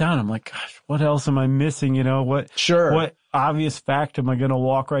and sit down, I'm like, gosh, what else am I missing? You know, what obvious fact am I going to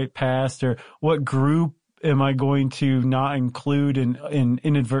walk right past, or what group am I going to not include and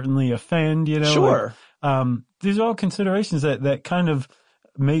inadvertently offend? You know, Sure. These are all considerations that kind of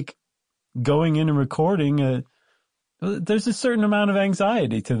make going in and recording there's a certain amount of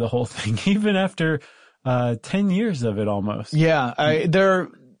anxiety to the whole thing, even after 10 years of it almost. Yeah.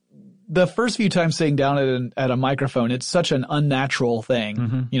 The first few times sitting down at a microphone, it's such an unnatural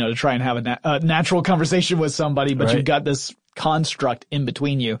thing, you know, to try and have a natural conversation with somebody, but you've got this construct in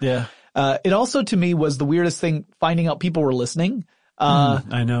between you. Yeah. It also, to me, was the weirdest thing finding out people were listening.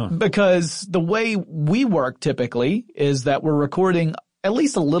 I know. Because the way we work typically is that we're recording at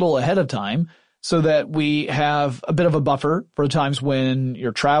least a little ahead of time so that we have a bit of a buffer for times when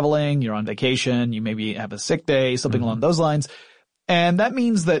you're traveling, you're on vacation, you maybe have a sick day, something along those lines. And that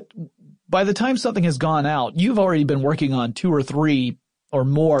means that by the time something has gone out, you've already been working on 2 or 3 or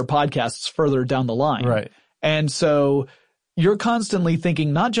more podcasts further down the line. Right. And so you're constantly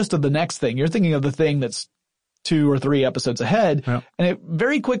thinking not just of the next thing, you're thinking of the thing that's 2 or 3 episodes ahead. Yep. And it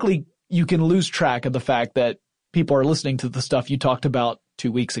very quickly, you can lose track of the fact that people are listening to the stuff you talked about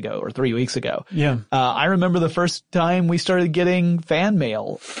 2 weeks ago or 3 weeks ago. Yeah. I remember the first time we started getting fan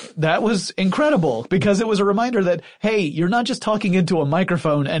mail. That was incredible because it was a reminder that, hey, you're not just talking into a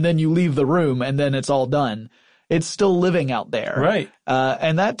microphone and then you leave the room and then it's all done. It's still living out there. Right.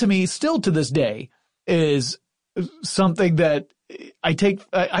 And that to me still to this day is something that I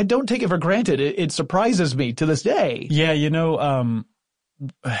don't take it for granted. It surprises me to this day. Yeah. You know,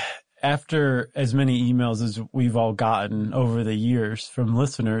 after as many emails as we've all gotten over the years from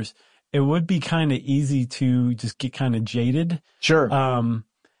listeners, it would be kind of easy to just get kind of jaded. Sure.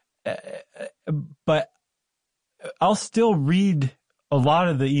 But I'll still read a lot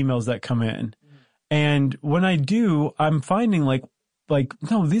of the emails that come in. And when I do, I'm finding like,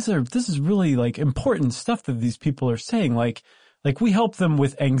 no, this is really like important stuff that these people are saying. Like we help them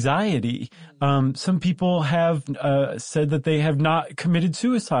with anxiety. Some people have said that they have not committed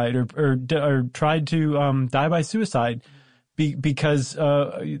suicide or tried to die by suicide because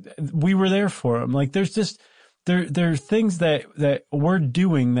we were there for them. Like there's just there are things that we're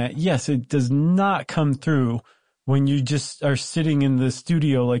doing that, yes, it does not come through when you just are sitting in the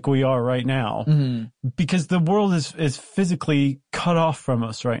studio like we are right now, because the world is physically cut off from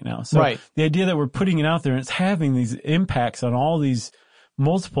us right now. So the idea that we're putting it out there and it's having these impacts on all these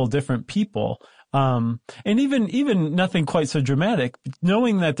multiple different people, and even nothing quite so dramatic,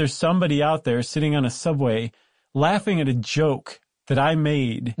 knowing that there's somebody out there sitting on a subway laughing at a joke that I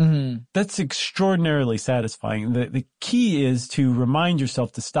made, that's extraordinarily satisfying. The key is to remind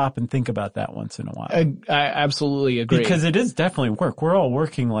yourself to stop and think about that once in a while. I absolutely agree. Because it is definitely work. We're all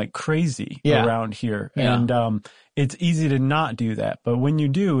working like crazy around here. Yeah. And it's easy to not do that. But when you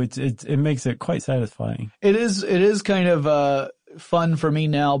do, it makes it quite satisfying. It is kind of fun for me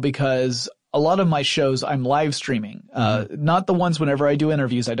now because a lot of my shows I'm live streaming. Not the ones whenever I do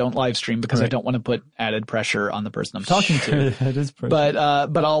interviews, I don't live stream because I don't want to put added pressure on the person I'm talking to. That is pressure. But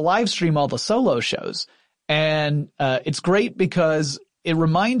I'll live stream all the solo shows. And it's great because it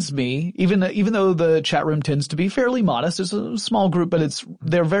reminds me, even though the chat room tends to be fairly modest, it's a small group, but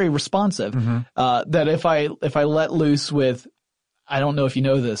they're very responsive. That if I let loose with, I don't know if you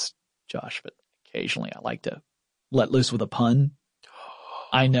know this, Josh, but occasionally I like to let loose with a pun.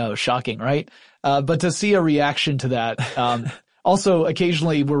 I know, shocking, right? But to see a reaction to that, also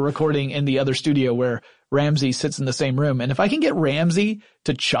occasionally we're recording in the other studio where Ramsey sits in the same room. And if I can get Ramsey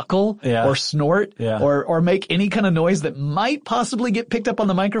to chuckle or snort or make any kind of noise that might possibly get picked up on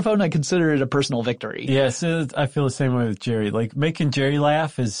the microphone, I consider it a personal victory. Yes, I feel the same way with Jerry. Like making Jerry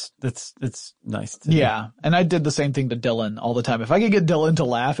laugh it's nice to do. And I did the same thing to Dylan all the time. If I could get Dylan to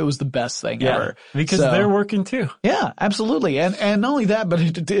laugh, it was the best thing ever. Because they're working too. Yeah, absolutely. And not only that, but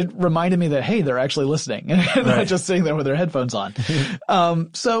it reminded me that, hey, they're actually listening and not just sitting there with their headphones on.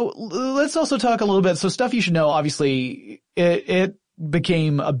 So let's also talk a little bit. So Stuff You Should Know, obviously, it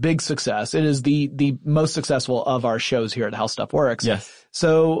became a big success. It is the most successful of our shows here at How Stuff Works. Yes.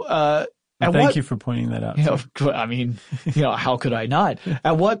 So, thank you for pointing that out. You know, I mean, how could I not?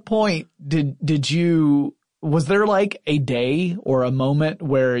 At what point was there like a day or a moment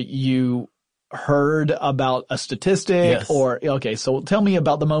where you heard about a statistic so tell me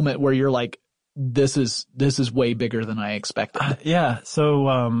about the moment where you're like, this is way bigger than I expected.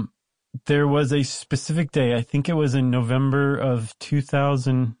 So, there was a specific day, I think it was in November of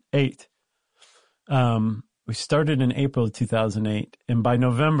 2008. We started in April of 2008, and by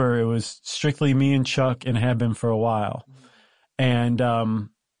November it was strictly me and Chuck and had been for a while. And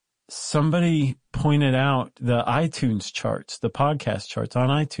somebody pointed out the iTunes charts, the podcast charts on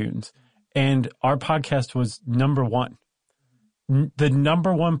iTunes, and our podcast was number one. The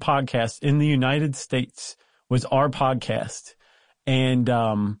number one podcast in the United States was our podcast. And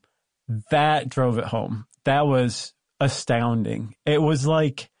that drove it home. That was astounding. It was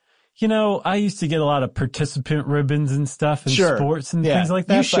like, I used to get a lot of participant ribbons and stuff in sports and things like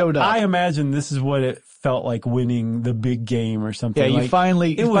that. You showed up. I imagine this is what it felt like winning the big game or something. Yeah, you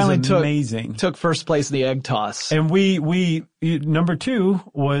finally amazing. Took first place in the egg toss. And we number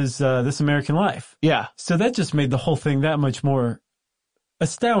 2 was This American Life. Yeah. So that just made the whole thing that much more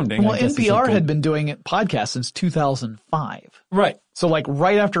astounding. Well, NPR had been doing podcasts since 2005. Right. So like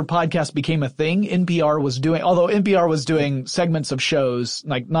right after podcast became a thing, NPR was doing segments of shows,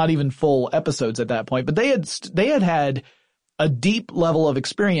 like not even full episodes at that point, but they had a deep level of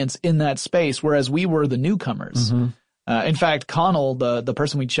experience in that space, whereas we were the newcomers. Mm-hmm. In fact, Connell, the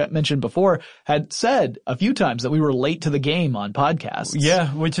person we mentioned before, had said a few times that we were late to the game on podcasts. Yeah,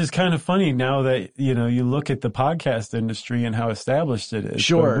 which is kind of funny now that, you look at the podcast industry and how established it is.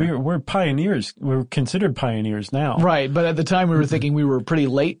 Sure. But we're pioneers. We're considered pioneers now. Right. But at the time we were thinking we were pretty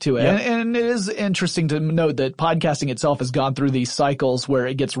late to it. Yeah. And it is interesting to note that podcasting itself has gone through these cycles where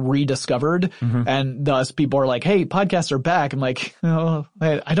it gets rediscovered. Mm-hmm. And thus people are like, hey, podcasts are back. I'm like, oh,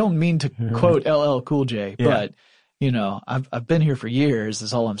 I don't mean to quote LL Cool J, but I've been here for years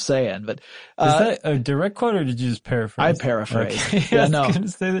is all I'm saying, but, is that a direct quote or did you just paraphrase? I paraphrase. Okay. Yeah, no,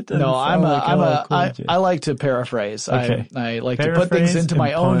 I I like to paraphrase. Okay. I like to put things into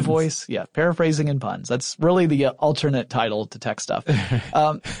my own voice. Yeah. Paraphrasing and puns. That's really the alternate title to tech stuff.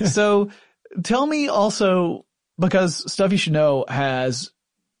 So tell me also, because Stuff You Should Know has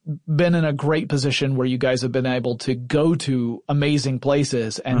been in a great position where you guys have been able to go to amazing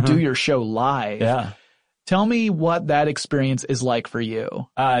places and do your show live. Yeah. Tell me what that experience is like for you.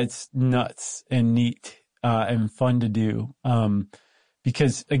 It's nuts and neat, and fun to do.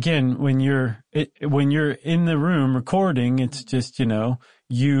 Because again, when you're in the room recording, it's just,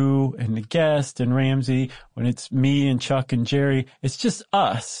 you and the guest and Ramsey. When it's me and Chuck and Jerry, it's just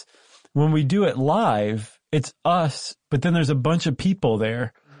us. When we do it live, it's us, but then there's a bunch of people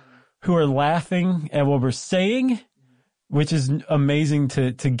there who are laughing at what we're saying, which is amazing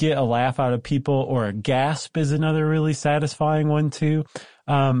to get a laugh out of people, or a gasp is another really satisfying one too.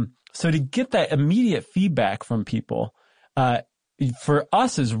 So to get that immediate feedback from people, for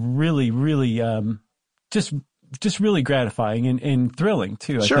us is really, really, just really gratifying and thrilling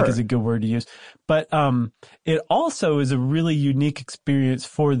too. I think is a good word to use. But, it also is a really unique experience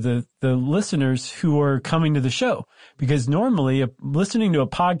for the listeners who are coming to the show, because normally listening to a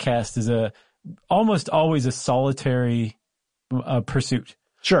podcast is almost always a solitary pursuit.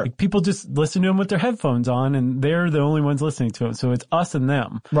 Sure. Like people just listen to them with their headphones on and they're the only ones listening to it. So it's us and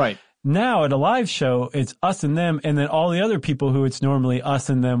them. Right. Now at a live show, it's us and them and then all the other people who it's normally us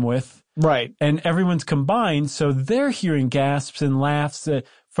and them with. Right. And everyone's combined. So they're hearing gasps and laughs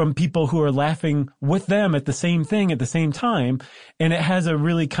from people who are laughing with them at the same thing at the same time. And it has a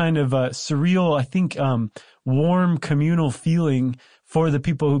really kind of surreal, I think, warm communal feeling for the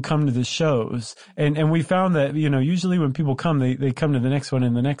people who come to the shows. And we found that, usually when people come, they come to the next one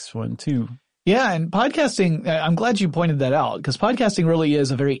and the next one too. Yeah. And podcasting, I'm glad you pointed that out, because podcasting really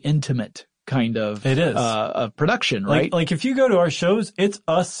is a very intimate kind of, it is. Production, right? Like if you go to our shows, it's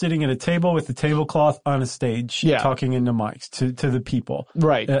us sitting at a table with a tablecloth on a stage, talking into mics to the people.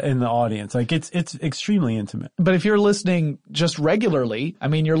 Right. In the audience. Like it's extremely intimate. But if you're listening just regularly, I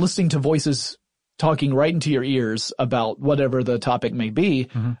mean, you're listening to voices talking right into your ears about whatever the topic may be.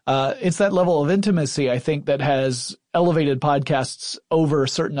 It's that level of intimacy, I think, that has elevated podcasts over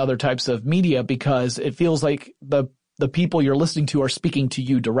certain other types of media, because it feels like the people you're listening to are speaking to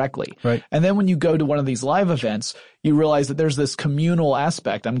you directly. Right. And then when you go to one of these live events, you realize that there's this communal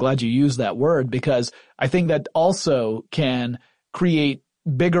aspect. I'm glad you used that word, because I think that also can create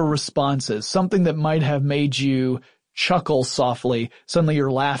bigger responses. Something that might have made you chuckle softly, suddenly you're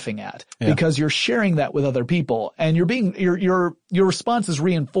laughing at, because you're sharing that with other people, and your response is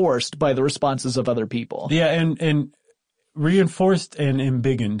reinforced by the responses of other people. Yeah. And reinforced and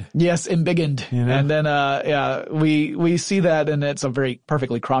embiggened. Yes, embiggened. And then, we see that, and it's a very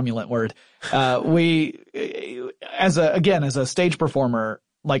perfectly cromulent word. As a stage performer,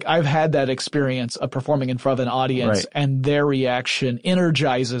 like I've had that experience of performing in front of an audience, and their reaction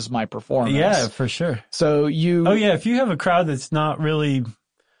energizes my performance. Yeah, for sure. So if you have a crowd that's not really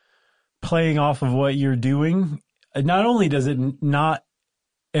playing off of what you're doing, not only does it not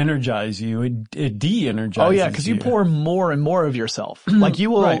energize you, it de-energizes. Oh yeah, because you pour more and more of yourself. Like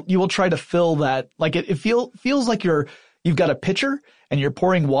you will try to fill that. Like it feels like you're you've got a pitcher and you're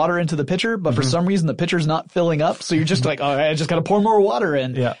pouring water into the pitcher, but for some reason the pitcher's not filling up. So you're just like, oh, I just got to pour more water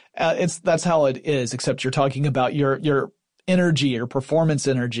in. Yeah. That's how it is, except you're talking about your energy, your performance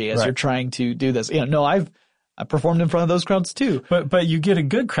energy as you're trying to do this. No, I've performed in front of those crowds too. But you get a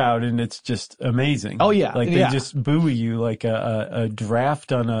good crowd and it's just amazing. Oh yeah. Like they just buoy you like a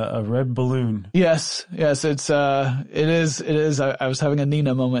draft on a red balloon. Yes. It is. I was having a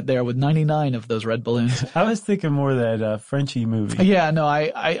Nina moment there with 99 of those red balloons. I was thinking more of that Frenchie movie. Yeah, no,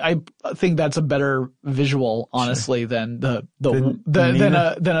 I think that's a better visual, honestly, than than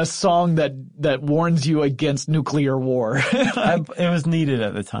a song that warns you against nuclear war. It was needed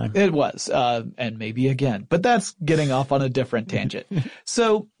at the time. It was, and maybe again, but that's getting off on a different tangent.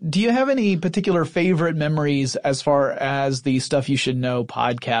 So, do you have any particular favorite memories as far as the Stuff You Should Know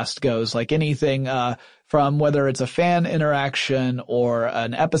podcast goes? Like anything, from whether it's a fan interaction or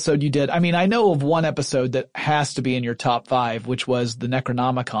an episode you did. I mean, I know of one episode that has to be in your top 5, which was the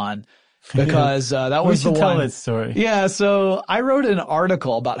Necronomicon. Because that was the one. We should tell that story. Yeah, so I wrote an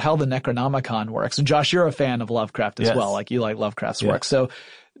article about how the Necronomicon works. And Josh, you're a fan of Lovecraft as well. Like you like Lovecraft's work. So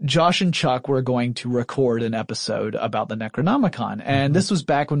Josh and Chuck were going to record an episode about the Necronomicon. And this was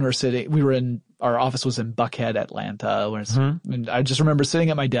back when our office was in Buckhead, Atlanta. And I just remember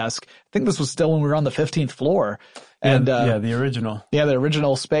sitting at my desk. I think this was still when we were on the 15th floor. And the original. Yeah, the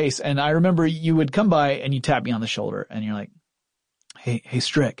original space. And I remember you would come by and you tap me on the shoulder and you're like, hey,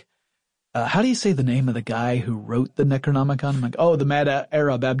 Strick. How do you say the name of the guy who wrote the Necronomicon? I'm like, the Mad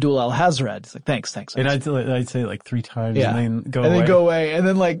Arab Abdul al-Hazred. He's like, thanks. And I'd say it like 3 times and then go away. And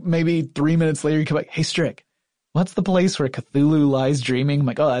then like maybe 3 minutes later you come back, hey Strick, what's the place where Cthulhu lies dreaming? I'm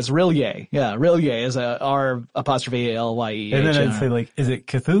like, that's Rilye. Yeah, Rilye is R''Alye. And then I'd say like, is it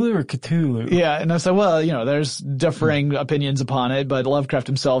Cthulhu or Cthulhu? Yeah, and I said, well, there's differing opinions upon it, but Lovecraft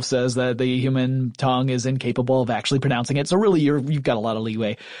himself says that the human tongue is incapable of actually pronouncing it. So really, you've got a lot of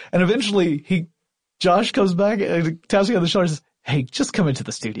leeway. And eventually, Josh comes back and taps me on the shoulder and says, hey, just come into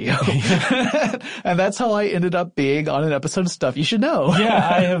the studio. And that's how I ended up being on an episode of Stuff You Should Know.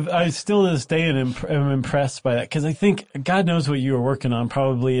 Yeah, I still to this day am impressed by that because I think God knows what you were working on,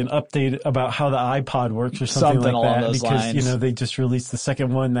 probably an update about how the iPod works or something like along that. Those because, lines. They just released the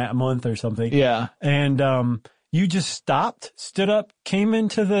second one that month or something. Yeah. And, you just stood up, came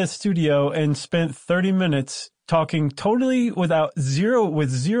into the studio and spent 30 minutes talking totally with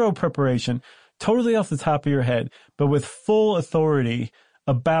zero preparation, totally off the top of your head, but with full authority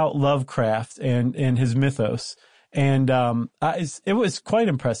about Lovecraft and his mythos. And it was quite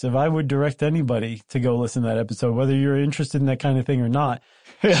impressive. I would direct anybody to go listen to that episode, whether you're interested in that kind of thing or not.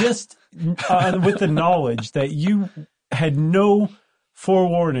 Just with the knowledge that you had no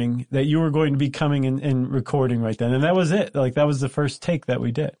forewarning that you were going to be coming and recording right then. And that was it. Like that was the first take that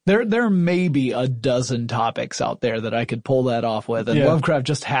we did. There may be a dozen topics out there that I could pull that off with, and Lovecraft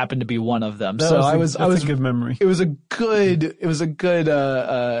just happened to be one of them. That's a good memory. It was a good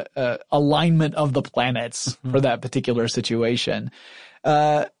alignment of the planets for that particular situation.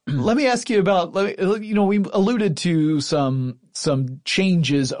 Let me ask you about, we alluded to some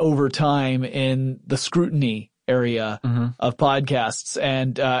changes over time in the scrutiny area of podcasts.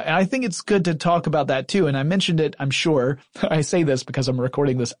 And I think it's good to talk about that too. And I mentioned it, I'm sure I say this because I'm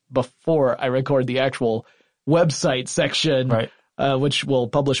recording this before I record the actual website section, right. Which we'll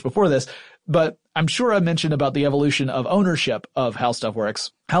publish before this. But I'm sure I mentioned about the evolution of ownership of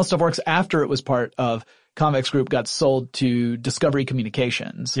HowStuffWorks. HowStuffWorks, after it was part of Convex Group, got sold to Discovery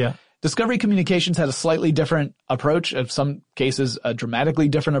Communications. Yeah. Discovery Communications had a slightly different approach, in some cases a dramatically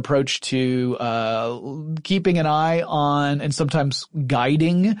different approach to keeping an eye on and sometimes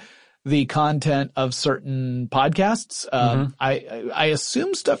guiding the content of certain podcasts. I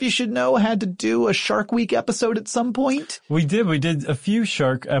assume Stuff You Should Know had to do a Shark Week episode at some point. We did a few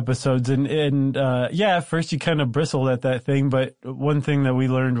Shark episodes and at first you kind of bristled at that thing, but one thing that we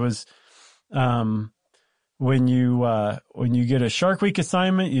learned was when you get a Shark Week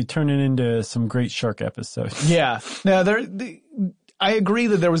assignment, you turn it into some great shark episodes. Yeah. Now I agree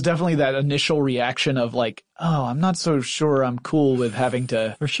that there was definitely that initial reaction of like, oh, I'm not so sure I'm cool with having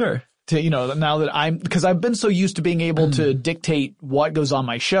to. For sure. Now that because I've been so used to being able to dictate what goes on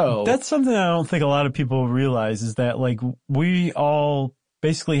my show. That's something I don't think a lot of people realize is that like we all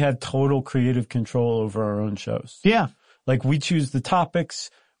basically have total creative control over our own shows. Yeah. Like we choose the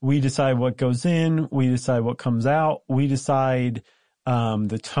topics. We decide what goes in. We decide what comes out. We decide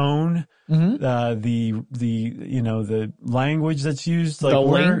the tone, the language that's used, like the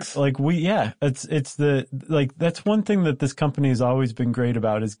length. That's one thing that this company has always been great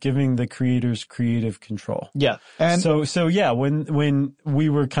about is giving the creators creative control. Yeah, and so when we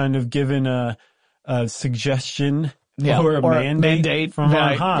were kind of given a suggestion or a mandate from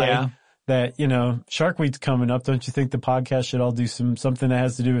on high. Yeah. That, Shark Week's coming up. Don't you think the podcast should all do something that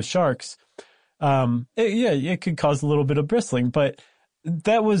has to do with sharks? It could cause a little bit of bristling, but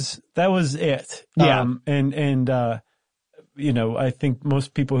that was it. Yeah. I think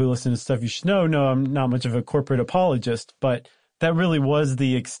most people who listen to Stuff You Should Know I'm not much of a corporate apologist, but that really was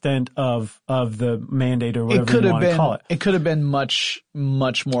the extent of the mandate or whatever you want to call it. It could have been much,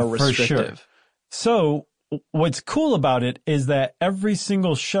 much more restrictive. For sure. So what's cool about it is that every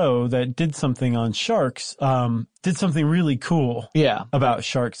single show that did something on sharks, did something really cool about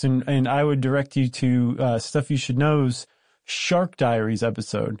sharks. And I would direct you to, Stuff You Should Know's Shark Diaries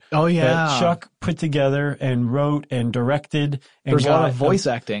episode. Oh, yeah. That Chuck put together and wrote and directed. And There's a lot of voice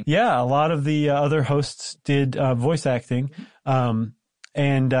acting. Yeah. A lot of the other hosts did, voice acting.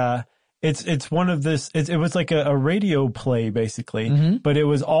 It's one of this, it was like a radio play basically, but it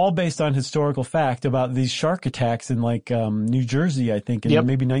was all based on historical fact about these shark attacks in New Jersey, I think, in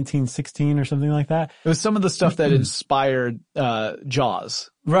maybe 1916 or something like that. It was some of the stuff that inspired,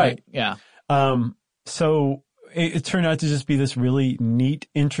 Jaws. Right. Yeah. So it turned out to just be this really neat,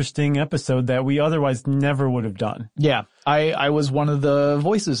 interesting episode that we otherwise never would have done. Yeah. I was one of the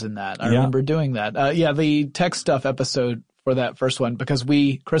voices in that. I remember doing that. The tech stuff episode for that first one, because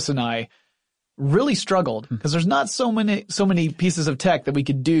Chris and I really struggled because there's not so many pieces of tech that we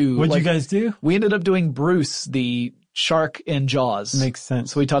could do. What'd you guys do? We ended up doing Bruce, the shark in Jaws. Makes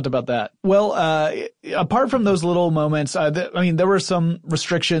sense. So we talked about that. Well, apart from those little moments, there were some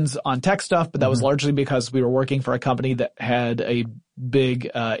restrictions on tech stuff, but that was largely because we were working for a company that had a big,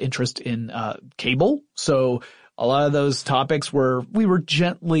 interest in, cable. So a lot of those topics we were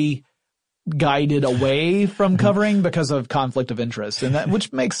gently guided away from covering because of conflict of interest, and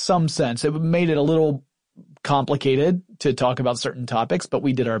which makes some sense. It made it a little complicated to talk about certain topics, but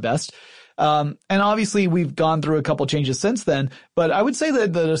we did our best. And obviously we've gone through a couple changes since then, but I would say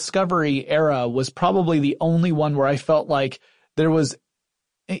that the Discovery era was probably the only one where I felt like there was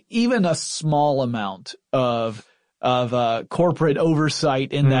even a small amount of corporate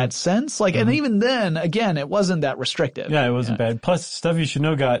oversight in that sense. And even then, again, it wasn't that restrictive. Yeah, it wasn't bad. Plus, Stuff You Should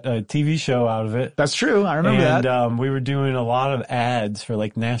Know got a TV show out of it. That's true. I remember that. And we were doing a lot of ads for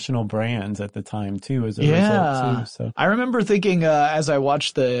national brands at the time too, as a result too. So I remember thinking, as I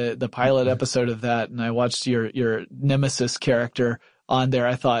watched the pilot episode of that, and I watched your Nemesis character on there,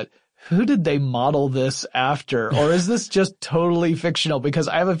 I thought, who did they model this after? Or is this just totally fictional? Because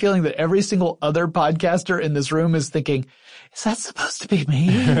I have a feeling that every single other podcaster in this room is thinking, is that supposed to be me?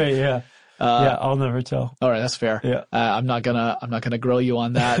 Right, yeah. I'll never tell. All right, that's fair. Yeah. I'm not gonna grill you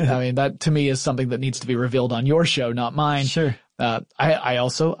on that. I mean, that to me is something that needs to be revealed on your show, not mine. Sure. I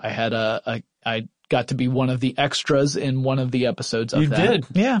got to be one of the extras in one of the episodes of that. You did?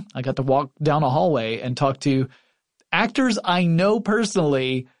 Yeah. I got to walk down a hallway and talk to actors I know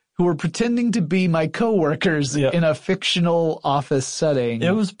personally who were pretending to be my coworkers in a fictional office setting.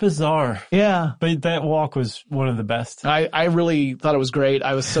 It was bizarre. Yeah. But that walk was one of the best. I really thought it was great.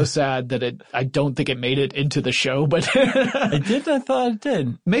 I was so sad that I don't think it made it into the show, but it did. I thought it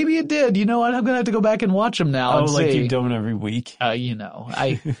did. Maybe it did. You know what? I'm going to have to go back and watch them now. Oh, like you don't every week.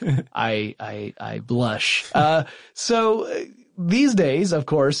 I blush. So these days, of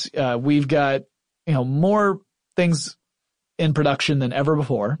course, we've got, more things in production than ever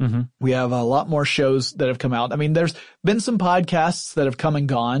before. We have a lot more shows that have come out. I mean, there's been some podcasts that have come and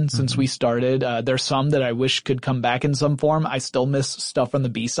gone since we started. There's some that I wish could come back in some form. I still miss stuff from the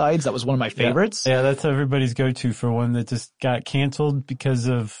B-sides. That was one of my favorites. Yeah, that's everybody's go-to for one that just got canceled because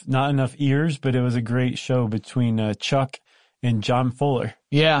of not enough ears, but it was a great show between Chuck and John Fuller.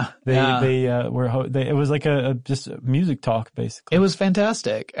 Yeah. It was like just a music talk, basically. It was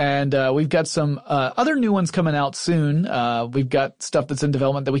fantastic. And, we've got some, other new ones coming out soon. We've got stuff that's in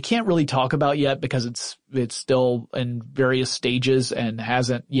development that we can't really talk about yet because it's still in various stages and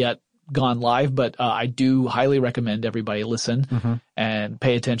hasn't yet gone live. But, I do highly recommend everybody listen and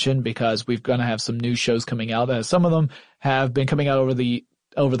pay attention because we're going to have some new shows coming out. Some of them have been coming out over the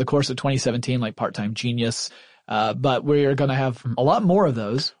course of 2017, like Part-Time Genius. But we're going to have a lot more of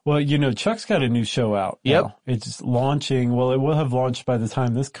those. Well, Chuck's got a new show out. Yep. Now. It's launching. Well, it will have launched by the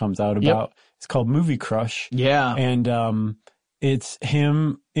time this comes out it's called Movie Crush. Yeah. And, it's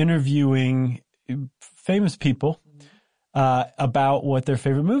him interviewing famous people, about what their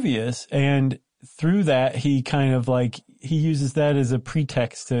favorite movie is. And through that, he kind of he uses that as a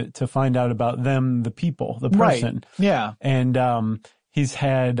pretext to find out about them, the people, the person. Right. Yeah. And, he's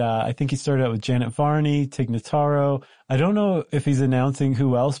had, I think he started out with Janet Varney, Tig Notaro. I don't know if he's announcing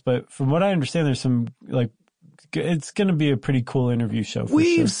who else, but from what I understand, there's some it's going to be a pretty cool interview show for sure.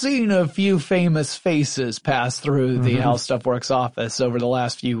 We've seen a few famous faces pass through the HowStuffWorks office over the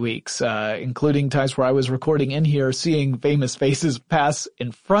last few weeks, including times where I was recording in here, seeing famous faces pass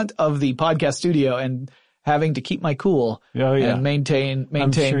in front of the podcast studio and having to keep my cool and maintain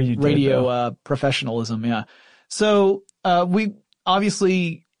sure you did, radio professionalism. Yeah. So we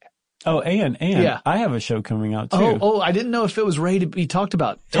obviously. Oh, and I have a show coming out too. Oh, I didn't know if it was ready to be talked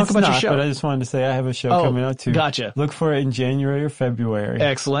about. Talk about your show. But I just wanted to say I have a show coming out too. Gotcha. Look for it in January or February.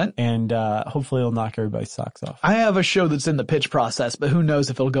 Excellent. And hopefully it'll knock everybody's socks off. I have a show that's in the pitch process, but who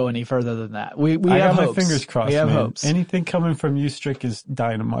knows if it'll go any further than that. I have have my hopes. fingers crossed. We have man. hopes. Anything coming from you, Strick, is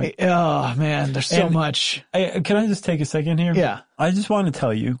dynamite. Oh man, there's so much. Can I just take a second here? Yeah. I just want to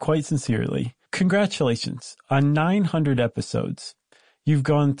tell you quite sincerely, congratulations on 900 episodes. You've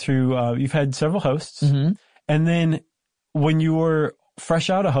gone through, you've had several hosts, and then when you were fresh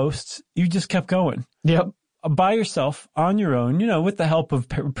out of hosts, you just kept going. Yep. By yourself, on your own, with the help of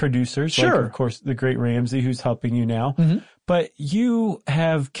producers, sure. like, of course, the great Ramsey, who's helping you now. But you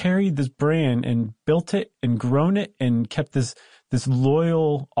have carried this brand and built it and grown it and kept this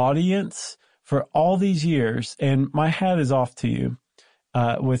loyal audience for all these years. And my hat is off to you.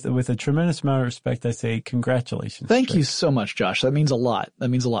 With a tremendous amount of respect, I say congratulations. Thank you so much, Josh. That means a lot.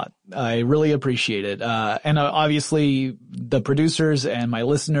 I really appreciate it. And obviously the producers and my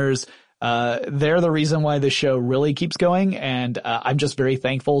listeners, they're the reason why this show really keeps going. And, I'm just very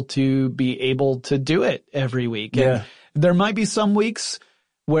thankful to be able to do it every week. Yeah. And there might be some weeks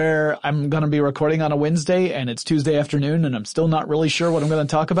where I'm going to be recording on a Wednesday and it's Tuesday afternoon and I'm still not really sure what I'm going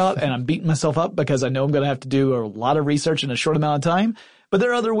to talk about. And I'm beating myself up because I know I'm going to have to do a lot of research in a short amount of time. But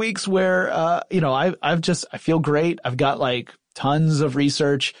there are other weeks where, I feel great. I've got like tons of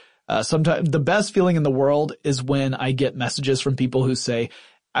research. Sometimes the best feeling in the world is when I get messages from people who say,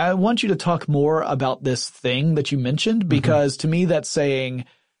 I want you to talk more about this thing that you mentioned, because to me, that's saying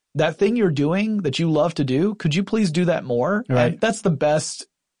that thing you're doing that you love to do. Could you please do that more? Right. And that's the best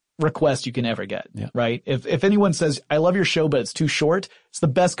request you can ever get. Yeah. Right. If anyone says, I love your show, but it's too short, it's the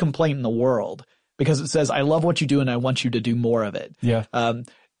best complaint in the world. Because it says, I love what you do and I want you to do more of it. Yeah.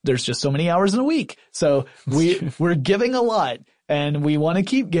 There's just so many hours in a week. So we're giving a lot and we want to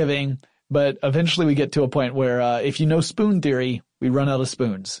keep giving, but eventually we get to a point where, if you know spoon theory, we run out of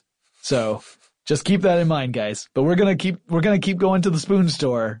spoons. So just keep that in mind, guys. But we're going to keep going to the spoon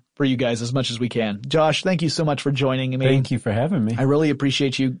store for you guys as much as we can. Josh, thank you so much for joining me. Thank you for having me. I really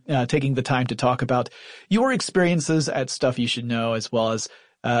appreciate you, taking the time to talk about your experiences at Stuff You Should Know, as well as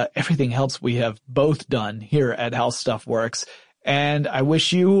everything else we have both done here at HowStuffWorks. And I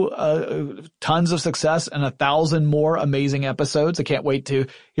wish you tons of success and 1,000 more amazing episodes. I can't wait to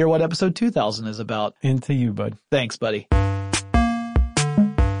hear what episode 2,000 is about. And to you, bud. Thanks, buddy.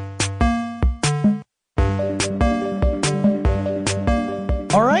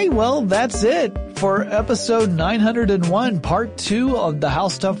 All right, well, that's it for episode 901, part 2 of the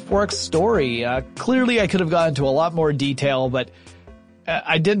HowStuffWorks story. Clearly, I could have gone into a lot more detail, but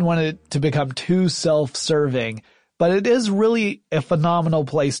I didn't want it to become too self-serving. But it is really a phenomenal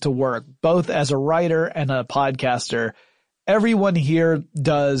place to work, both as a writer and a podcaster. Everyone here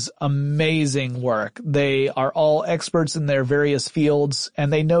does amazing work. They are all experts in their various fields,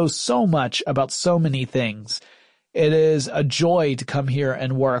 and they know so much about so many things. It is a joy to come here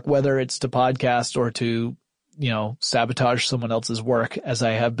and work, whether it's to podcast or to, sabotage someone else's work, as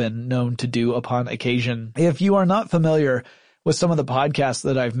I have been known to do upon occasion. If you are not familiar with some of the podcasts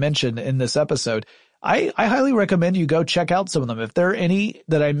that I've mentioned in this episode, I highly recommend you go check out some of them. If there are any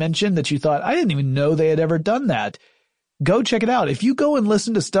that I mentioned that you thought, I didn't even know they had ever done that, go check it out. If you go and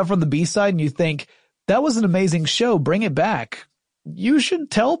listen to stuff from the B-side and you think, that was an amazing show, bring it back, you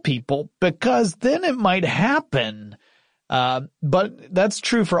should tell people, because then it might happen. But that's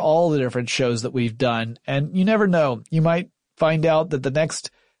true for all the different shows that we've done. And you never know. You might find out that the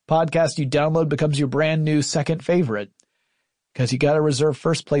next podcast you download becomes your brand new second favorite. Because you got to reserve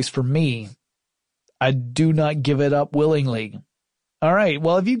first place for me. I do not give it up willingly. All right.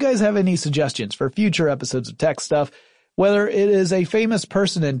 Well, if you guys have any suggestions for future episodes of Tech Stuff, whether it is a famous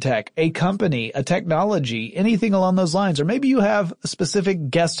person in tech, a company, a technology, anything along those lines, or maybe you have a specific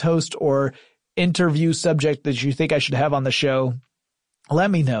guest host or interview subject that you think I should have on the show, let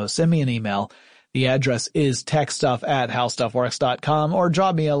me know. Send me an email. The address is techstuff@howstuffworks.com, or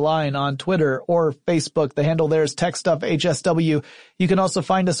drop me a line on Twitter or Facebook. The handle there is TechStuffHSW. You can also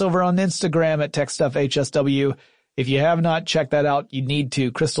find us over on Instagram at TechStuffHSW. If you have not checked that out, you need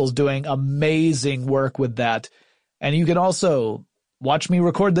to. Crystal's doing amazing work with that. And you can also watch me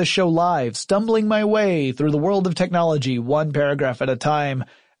record this show live, stumbling my way through the world of technology, one paragraph at a time,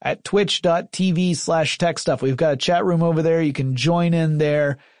 at twitch.tv/techstuff. We've got a chat room over there. You can join in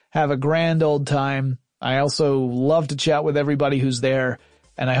there, have a grand old time. I also love to chat with everybody who's there,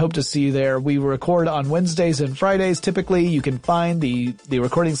 and I hope to see you there. We record on Wednesdays and Fridays. Typically, you can find the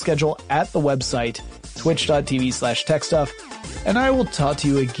recording schedule at the website, twitch.tv/techstuff. And I will talk to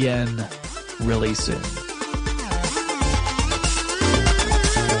you again really soon.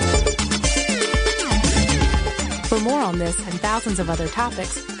 For more on this and thousands of other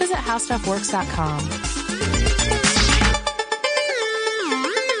topics, visit HowStuffWorks.com.